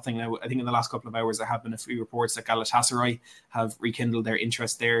almost nothing now. I think in the last couple of hours there have been a few reports that Galatasaray have rekindled their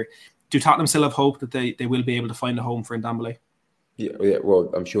interest there. Do Tottenham still have hope that they will be able to find a home for Ndombele? Yeah,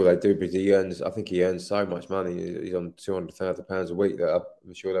 well, I'm sure they do, because I think he earns so much money. He's on £200,000 a week that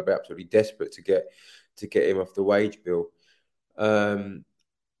I'm sure they'll be absolutely desperate to get him off the wage bill. I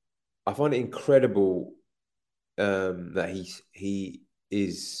find it incredible that he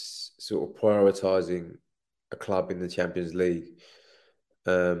is sort of prioritising a club in the Champions League.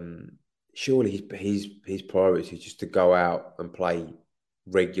 Surely his priority is just to go out and play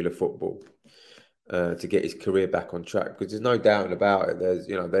regular football. To get his career back on track, because there's no doubt about it.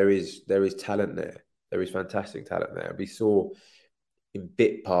 There is talent there. There is fantastic talent there. We saw in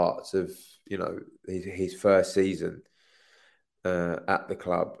bit parts of his first season at the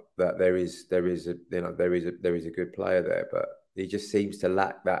club that there is a good player there, but he just seems to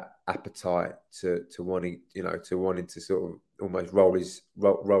lack that appetite to wanting to sort of almost roll his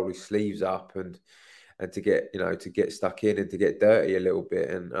sleeves up and to get stuck in and to get dirty a little bit.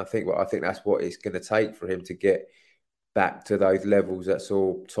 And I think that's what it's going to take for him to get back to those levels that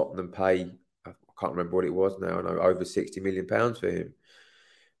saw Tottenham pay, I can't remember what it was now, I know over £60 million for him.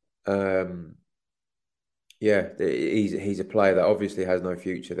 He's a player that obviously has no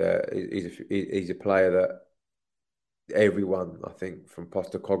future there. He's a player that everyone, I think, from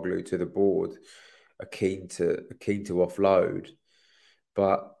Postecoglou to the board, are keen to offload.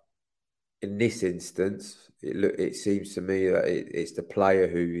 But in this instance, it seems to me that it's the player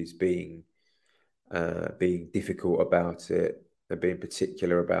who is being difficult about it and being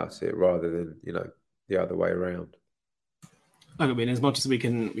particular about it, rather than the other way around. Look, I mean, as much as we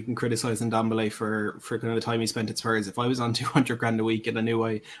can criticize Ndombele for kind of the time he spent at Spurs, if I was on 200 grand a week and I knew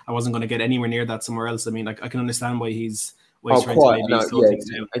I wasn't going to get anywhere near that somewhere else, I mean, I can understand why he's trying to maybe slow things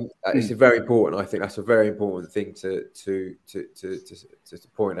down. It's a very important. I think that's a very important thing to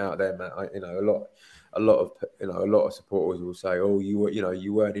point out there, Matt. A lot of supporters will say, "Oh, you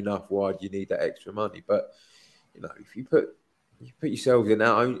weren't enough. Why do you need that extra money?" But if you put yourself in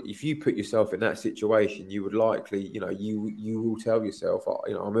that, if you put yourself in that situation, you would likely, you will tell yourself,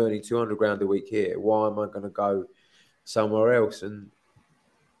 I'm earning 200 grand a week here. Why am I going to go somewhere else and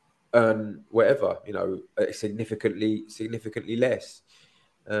earn whatever, significantly less?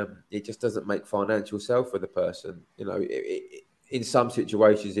 It just doesn't make financial sense for the person. In some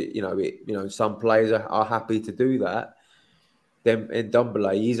situations, some players are happy to do that. Then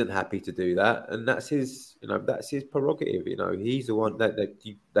Ndombele isn't happy to do that, and that's his prerogative. He's the one that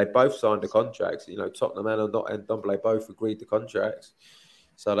they both signed the contracts. Tottenham and Ndombele both agreed the contracts,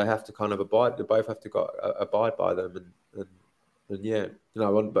 so they have to kind of abide. They both have to abide by them, and yeah, and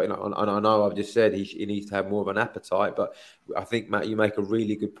I know I've just said he needs to have more of an appetite, but I think, Matt, you make a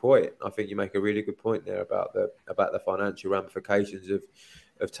really good point. I think you make a really good point there about the financial ramifications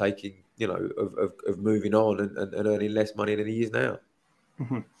of taking, of moving on and earning less money than he is now.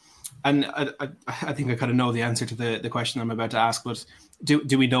 Mm-hmm. And I think I kind of know the answer to the question I'm about to ask, but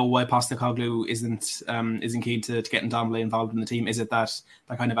do we know why Postecoglou isn't keen to get Ndombele involved in the team? Is it that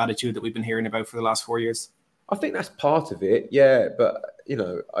kind of attitude that we've been hearing about for the last 4 years? I think that's part of it, yeah. But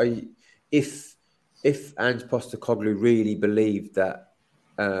if Ange Postecoglou really believed that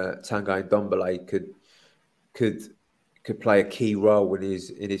Tanguy Ndombele could play a key role in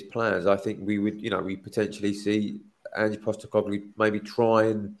his plans, I think we would, we potentially see Ange Postecoglou maybe try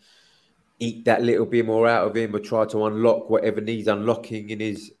and eke that little bit more out of him, or try to unlock whatever needs unlocking in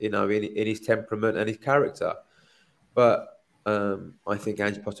his, in his temperament and his character. But I think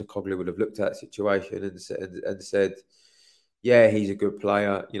Ange Postecoglou would have looked at that situation and said, yeah, he's a good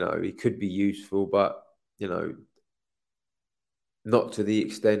player. He could be useful, but not to the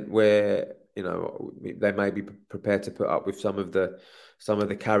extent where they may be prepared to put up with some of the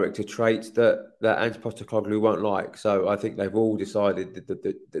character traits that Ange Postecoglou won't like. So I think they've all decided that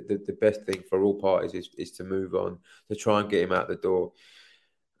the best thing for all parties is to move on, to try and get him out the door.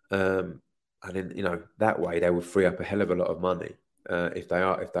 And then that way they will free up a hell of a lot of money if they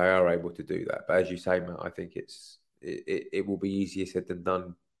are able to do that. But as you say, Matt, I think it will be easier said than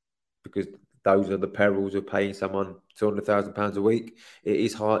done, because those are the perils of paying someone £200,000 a week. It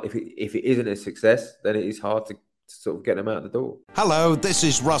is hard. If it isn't a success, then it is hard to sort of get them out the door. Hello, this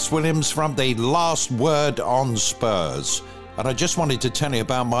is Russ Williams from The Last Word on Spurs. And I just wanted to tell you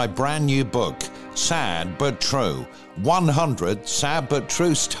about my brand new book, Sad But True. 100 sad but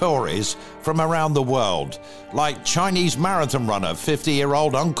true stories from around the world. Like Chinese marathon runner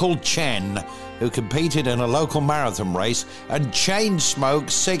 50-year-old Uncle Chen, who competed in a local marathon race and chain smoked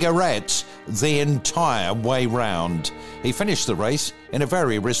cigarettes the entire way round. He finished the race in a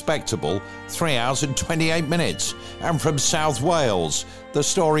very respectable 3 hours and 28 minutes. And from South Wales, the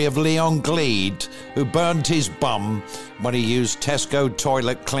story of Leon Gleed, who burned his bum when he used Tesco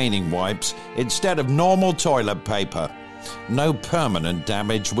toilet cleaning wipes instead of normal toilet paper. No permanent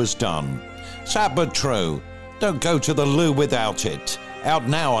damage was done. Sad but true. Don't go to the loo without it. Out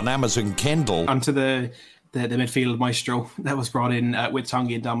now on Amazon Kindle. Onto the midfield maestro that was brought in with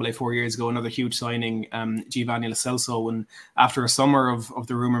Tanguy and Ndombele 4 years ago. Another huge signing, Giovanni Lo Celso. And after a summer of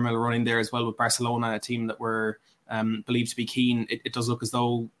the rumour mill running there as well with Barcelona, a team that were believed to be keen, it does look as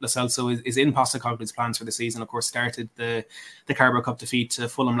though Lo Celso is in Postecoglou's plans for the season. Of course, started the Carabao Cup defeat to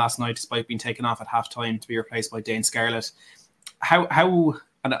Fulham last night, despite being taken off at half-time to be replaced by Dane Scarlett. How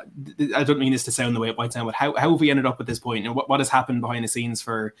and I don't mean this to sound the way it might sound, but how have we ended up at this point? And what has happened behind the scenes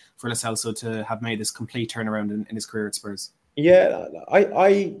for Lo Celso to have made this complete turnaround in his career at Spurs? Yeah,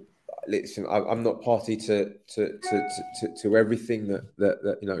 I listen. I'm not party to everything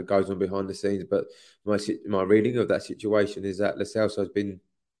that goes on behind the scenes, but my reading of that situation is that Lo Celso has been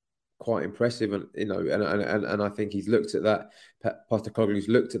quite impressive, and I think he's looked at that. Postecoglou's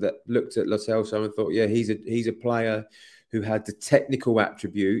looked at Lo Celso and thought, yeah, he's a player who had the technical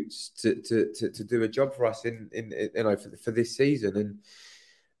attributes to do a job for us for this season.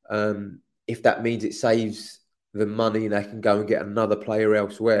 And if that means it saves the money and they can go and get another player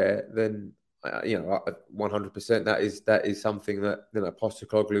elsewhere, then 100% that is something that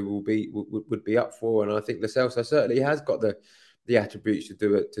Postecoglou would be up for. And I think Lo Celso certainly has got the attributes to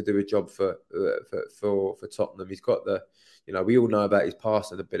do a job for Tottenham. He's got we all know about his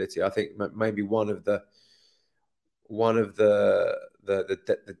passing ability. I think maybe one of the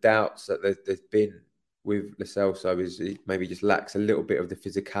doubts that there's been with Lo Celso is he maybe just lacks a little bit of the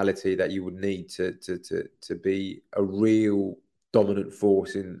physicality that you would need to be a real dominant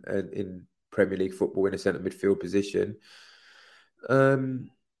force in Premier League football in a centre midfield position.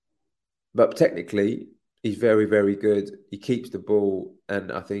 But technically, he's very, very good. He keeps the ball,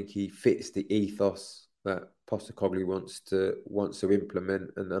 and I think he fits the ethos that Postecoglou wants to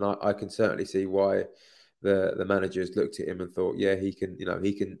implement. And I can certainly see why the managers looked at him and thought, yeah, he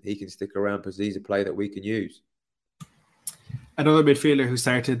can stick around because he's a player that we can use. Another midfielder who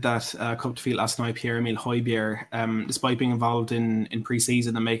started that cup defeat last night, Pierre-Emile Højbjerg, despite being involved in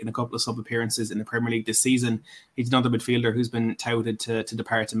pre-season and making a couple of sub-appearances in the Premier League this season, he's another midfielder who's been touted to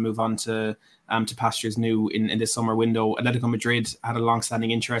depart and move on to pastures new in this summer window. Atletico Madrid had a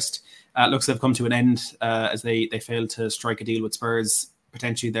long-standing interest. Looks to have come to an end as they failed to strike a deal with Spurs.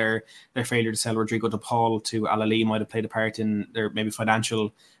 Potentially their failure to sell Rodrigo de Paul to Al Ahly might have played a part in their maybe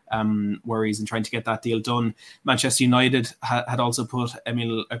financial worries in trying to get that deal done. Manchester United had also put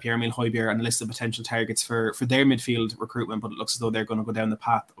Pierre-Emile Højbjerg on a list of potential targets for their midfield recruitment, but it looks as though they're going to go down the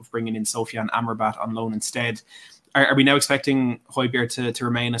path of bringing in Sofiane Amrabat on loan instead. Are we now expecting Højbjerg to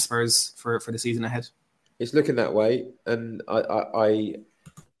remain at Spurs for the season ahead? It's looking that way, and I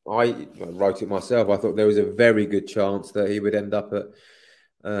wrote it myself. I thought there was a very good chance that he would end up at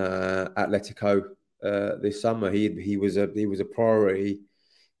Atletico this summer. He was a priority.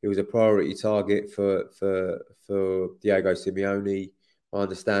 He was a priority target for Diego Simeone. My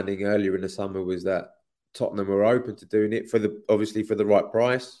understanding earlier in the summer was that Tottenham were open to doing it for the right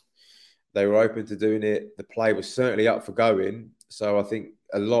price. They were open to doing it. The play was certainly up for going. So I think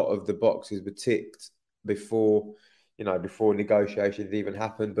a lot of the boxes were ticked before negotiations even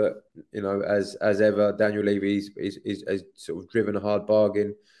happened. But as ever, Daniel Levy is sort of driven a hard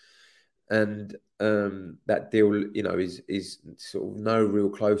bargain. and that deal, is sort of no real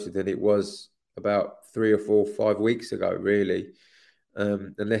closer than it was about 3 or 4, 5 weeks ago, really.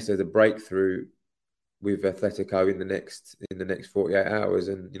 Unless there's a breakthrough with Atletico in the next 48 hours,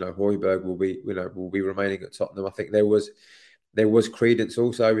 and Højbjerg will be remaining at Tottenham. I think there was credence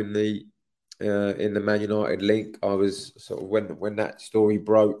also in the Man United link. I was sort of when that story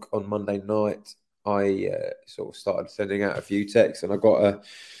broke on Monday night, I sort of started sending out a few texts, and I got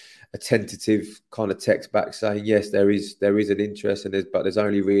a tentative kind of text back saying yes, there is an interest, but there's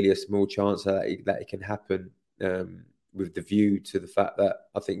only really a small chance that it can happen. With the view to the fact that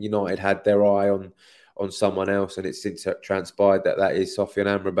I think United had their eye on someone else, and it's since transpired that is Sofyan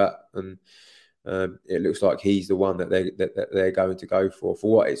Amrabat, and it looks like he's the one that they're going to go for.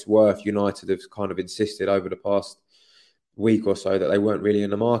 For what it's worth, United have kind of insisted over the past week or so that they weren't really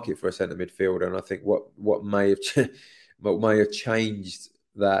in the market for a centre midfielder, and I think what may have changed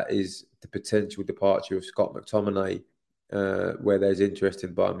that is the potential departure of Scott McTominay, where there's interest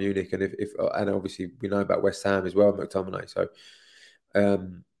in Bayern Munich, and and obviously we know about West Ham as well, McTominay. So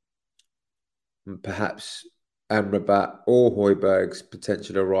perhaps Amrabat or Højbjerg's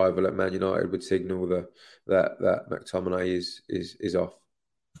potential arrival at Man United would signal that McTominay is off.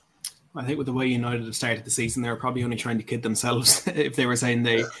 I think with the way United have started the season, they're probably only trying to kid themselves if they were saying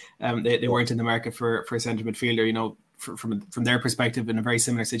they weren't in the market for a centre midfielder. From their perspective, in a very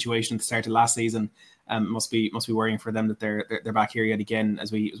similar situation at the start of last season, must be worrying for them that they're back here yet again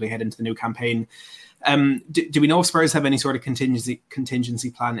as we head into the new campaign. Do we know if Spurs have any sort of contingency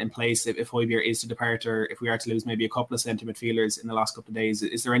plan in place if Højbjerg is to depart, or if we are to lose maybe a couple of centre midfielders in the last couple of days?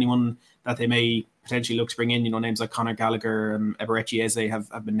 Is there anyone that they may potentially look to bring in? Names like Conor Gallagher, Eberechi Eze have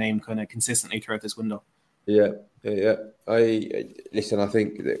been named kind of consistently throughout this window. Yeah. I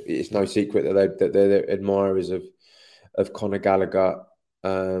think it's no secret that they're admirers of Conor Gallagher.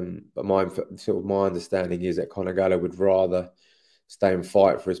 But my understanding is that Conor Gallagher would rather stay and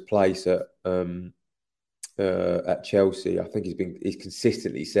fight for his place at Chelsea. I think he's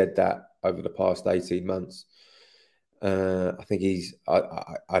consistently said that over the past 18 months. I think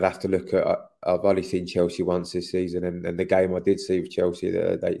I'd have to look at. I've only seen Chelsea once this season, and the game I did see with Chelsea,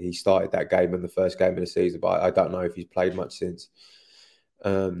 he started that game in the first game of the season, but I don't know if he's played much since.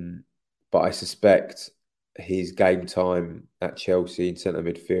 But I suspect his game time at Chelsea in centre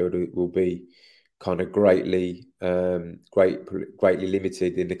midfield will be kind of greatly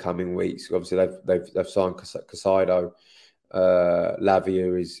limited in the coming weeks. Obviously, they've signed Casado.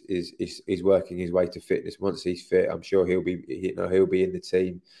 Lavia is working his way to fitness. Once he's fit, I'm sure he'll be in the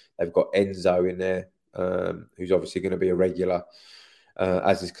team. They've got Enzo in there, who's obviously going to be a regular,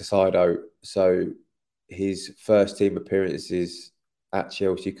 as is Casado. So his first team appearances at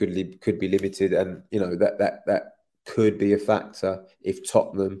Chelsea could be limited, and that could be a factor if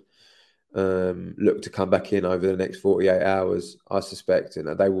Tottenham look to come back in over the next 48 hours. I suspect,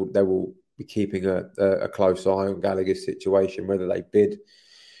 and they will be keeping a close eye on Gallagher's situation. Whether they bid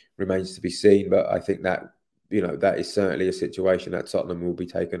remains to be seen, but I think that that is certainly a situation that Tottenham will be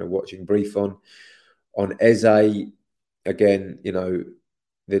taking a watching brief on. On Eze, again,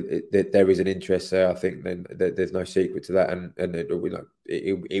 there is an interest there. I think then there's no secret to that, and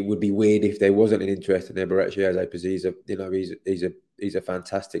it would be weird if there wasn't an interest in Eberechi Eze, because he's a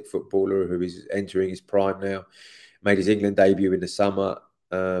fantastic footballer who is entering his prime now. Made his England debut in the summer.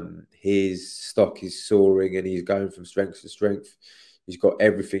 His stock is soaring, and he's going from strength to strength. He's got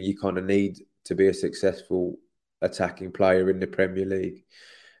everything you kind of need to be a successful attacking player in the Premier League.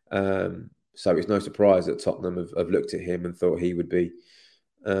 So it's no surprise that Tottenham have looked at him and thought he would be.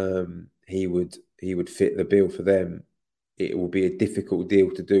 He would fit the bill for them. It will be a difficult deal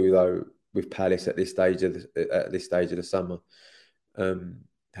to do though with Palace at this stage of the summer,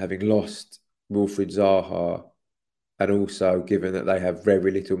 having lost Wilfried Zaha, and also given that they have very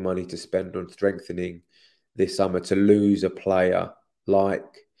little money to spend on strengthening this summer, to lose a player like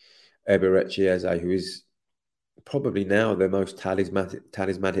Eberechi Eze, who is probably now the most talismanic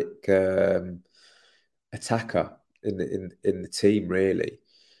attacker in the team, really.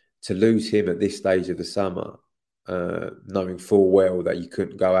 To lose him at this stage of the summer, knowing full well that you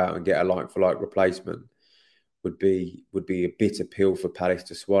couldn't go out and get a like-for-like replacement, would be a bitter pill for Palace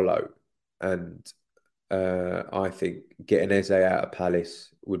to swallow. And I think getting Eze out of Palace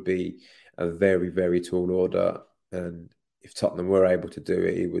would be a very, very tall order. And if Tottenham were able to do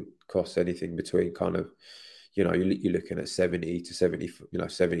it, it would cost anything between kind of, you're looking at 70 to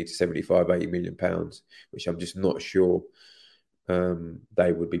 75, 80 million pounds, which I'm just not sure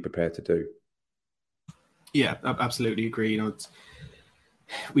they would be prepared to do. Yeah, absolutely agree.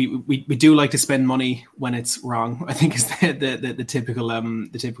 we do like to spend money when it's wrong, I think, is the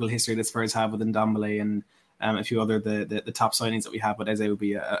typical history that Spurs have with Ndombele and a few other the top signings that we have. But Eze would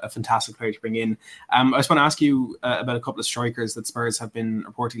be a fantastic player to bring in. I just want to ask you about a couple of strikers that Spurs have been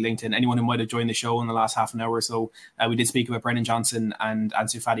reportedly linked in. Anyone who might have joined the show in the last half an hour or so, we did speak about Brennan Johnson and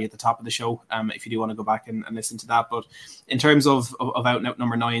Ansu Fati at the top of the show. If you do want to go back and listen to that, but in terms of out and out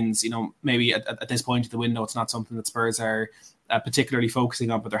number nines, maybe at this point of the window, it's not something that Spurs are particularly focusing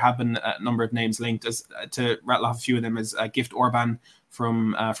on, but there have been a number of names linked. To rattle off a few of them, as Gift Orban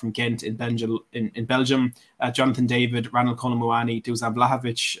from Ghent in Belgium, Jonathan David, Ranel Kolomuani, Dusan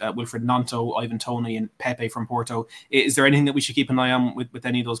Vlahovic, Wilfred Gnonto, Ivan Toney, and Pepe from Porto. Is there anything that we should keep an eye on with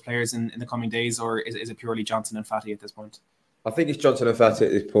any of those players in the coming days, or is it purely Johnson and Fati at this point? I think it's Johnson and Fati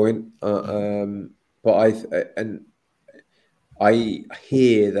at this point. But I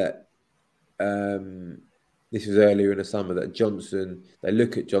hear that this was earlier in the summer that they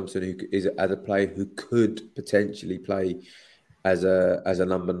look at Johnson who is as a player who could potentially play as a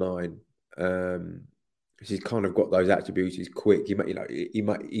number 9. He's kind of got those attributes. He's quick. He's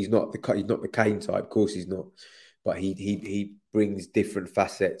not the Kane type. Of course, he's not. But he brings different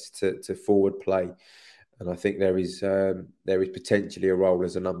facets to forward play, and I think there is potentially a role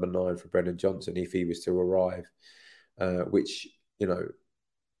as a number 9 for Brennan Johnson if he was to arrive, which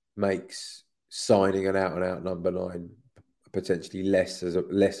makes signing an out-and-out number 9 potentially less of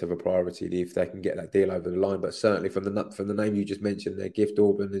a priority if they can get that deal over the line. But certainly from the name you just mentioned there, Gift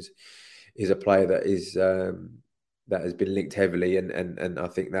Orban is a player that has been linked heavily, and I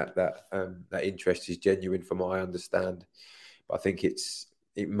think that interest is genuine from what I understand. But I think it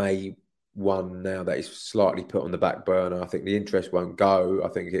may one now that is slightly put on the back burner. I think the interest won't go. I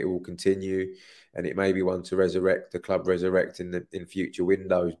think it will continue, and it may be one to resurrect in future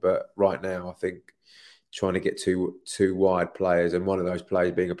windows. But right now, I think trying to get two wide players, and one of those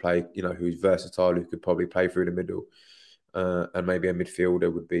players being a player who's versatile, who could probably play through the middle, and maybe a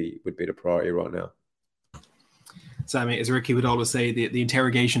midfielder would be the priority right now. Sammy, as Ricky would always say, the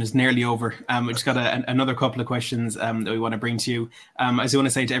interrogation is nearly over. We just got another couple of questions that we want to bring to you. I just want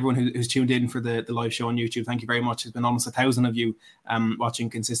to say to everyone who's tuned in for the live show on YouTube, thank you very much. There's been almost 1,000 of you watching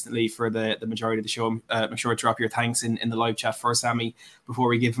consistently for the majority of the show. Make sure to drop your thanks in the live chat for Sammy before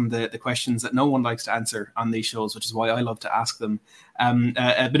we give him the questions that no one likes to answer on these shows, which is why I love to ask them.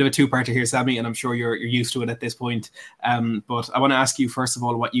 A bit of a two-parter here, Sammy, and I'm sure you're used to it at this point. But I want to ask you, first of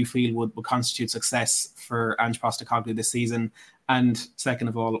all, what you feel would constitute success for Ange Postecoglou this season. And second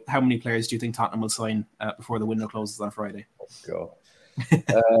of all, how many players do you think Tottenham will sign before the window closes on Friday? Oh,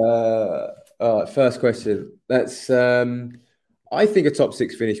 God. First question. That's I think a top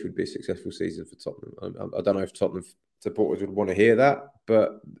 6 finish would be a successful season for Tottenham. I don't know if Tottenham supporters would want to hear that,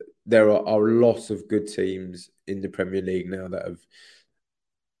 but there are lots of good teams in the Premier League now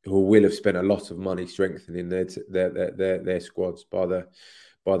who will have spent a lot of money strengthening their squads by the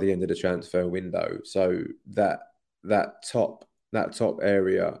end of the transfer window. So that top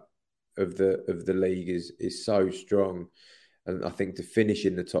area of the league is so strong, and I think to finish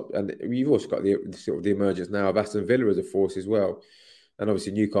in the top, and you've also got the emergence now of Aston Villa as a force as well, and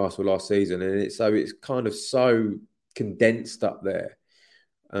obviously Newcastle last season, and it's kind of so condensed up there.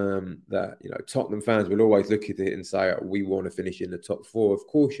 That Tottenham fans will always look at it and say, we want to finish in the top 4. Of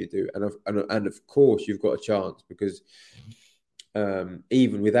course you do, and of course you've got a chance, because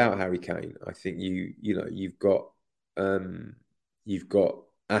even without Harry Kane, I think you've got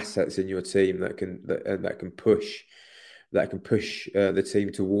assets in your team that can push the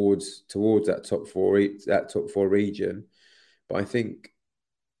team towards that top 4 region. But I think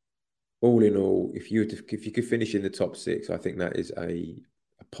all in all, if you could finish in the top 6, I think that is a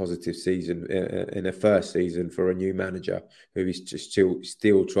positive season in a first season for a new manager who is just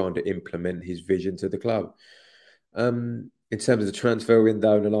still trying to implement his vision to the club. In terms of the transfer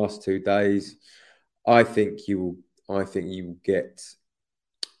window in the last 2 days, I think you will get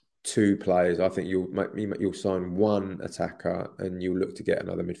 2 players. I think you'll sign 1 attacker, and you'll look to get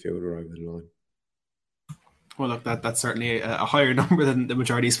another midfielder over the line. Well, look, that's certainly a higher number than the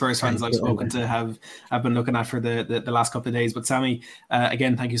majority of Spurs fans I've spoken to have been looking at for the last couple of days. But Sammy,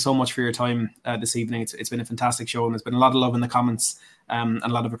 again, thank you so much for your time this evening. It's been a fantastic show, and there's been a lot of love in the comments and a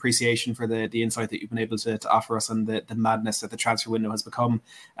lot of appreciation for the insight that you've been able to offer us on the madness that the transfer window has become.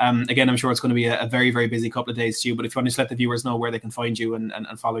 Again, I'm sure it's going to be a very, very busy couple of days to you, but if you want to just let the viewers know where they can find you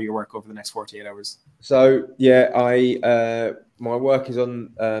and follow your work over the next 48 hours. So, yeah, my work is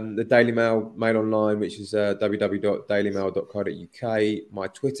on the Daily Mail Online, which is www.dailymail.co.uk. My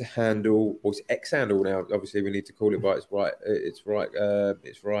Twitter handle, or it's X handle now, obviously we need to call it by its right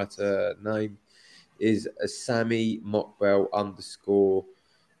name, is Sami Mokbel _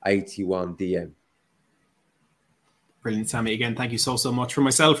 81DM. Brilliant, Sammy. Again, thank you so much. For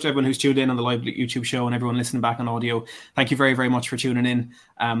myself, to everyone who's tuned in on the live YouTube show and everyone listening back on audio, thank you very, very much for tuning in.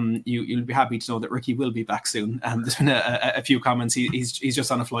 You'll be happy to know that Ricky will be back soon. There's been a few comments. He's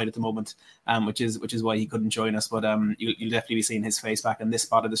just on a flight at the moment, which is why he couldn't join us. But you'll definitely be seeing his face back in this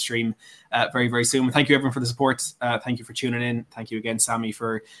spot of the stream very, very soon. Thank you, everyone, for the support. Thank you for tuning in. Thank you again, Sammy,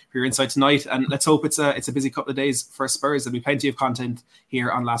 for your insight tonight. And let's hope it's a busy couple of days for Spurs. There'll be plenty of content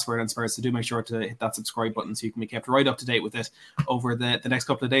here on Last Word on Spurs, so do make sure to hit that subscribe button so you can be kept right up to date with it over the next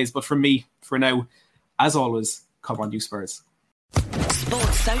couple of days. But from me, for now, as always, come on, you Spurs.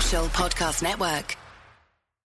 Sports Social Podcast Network.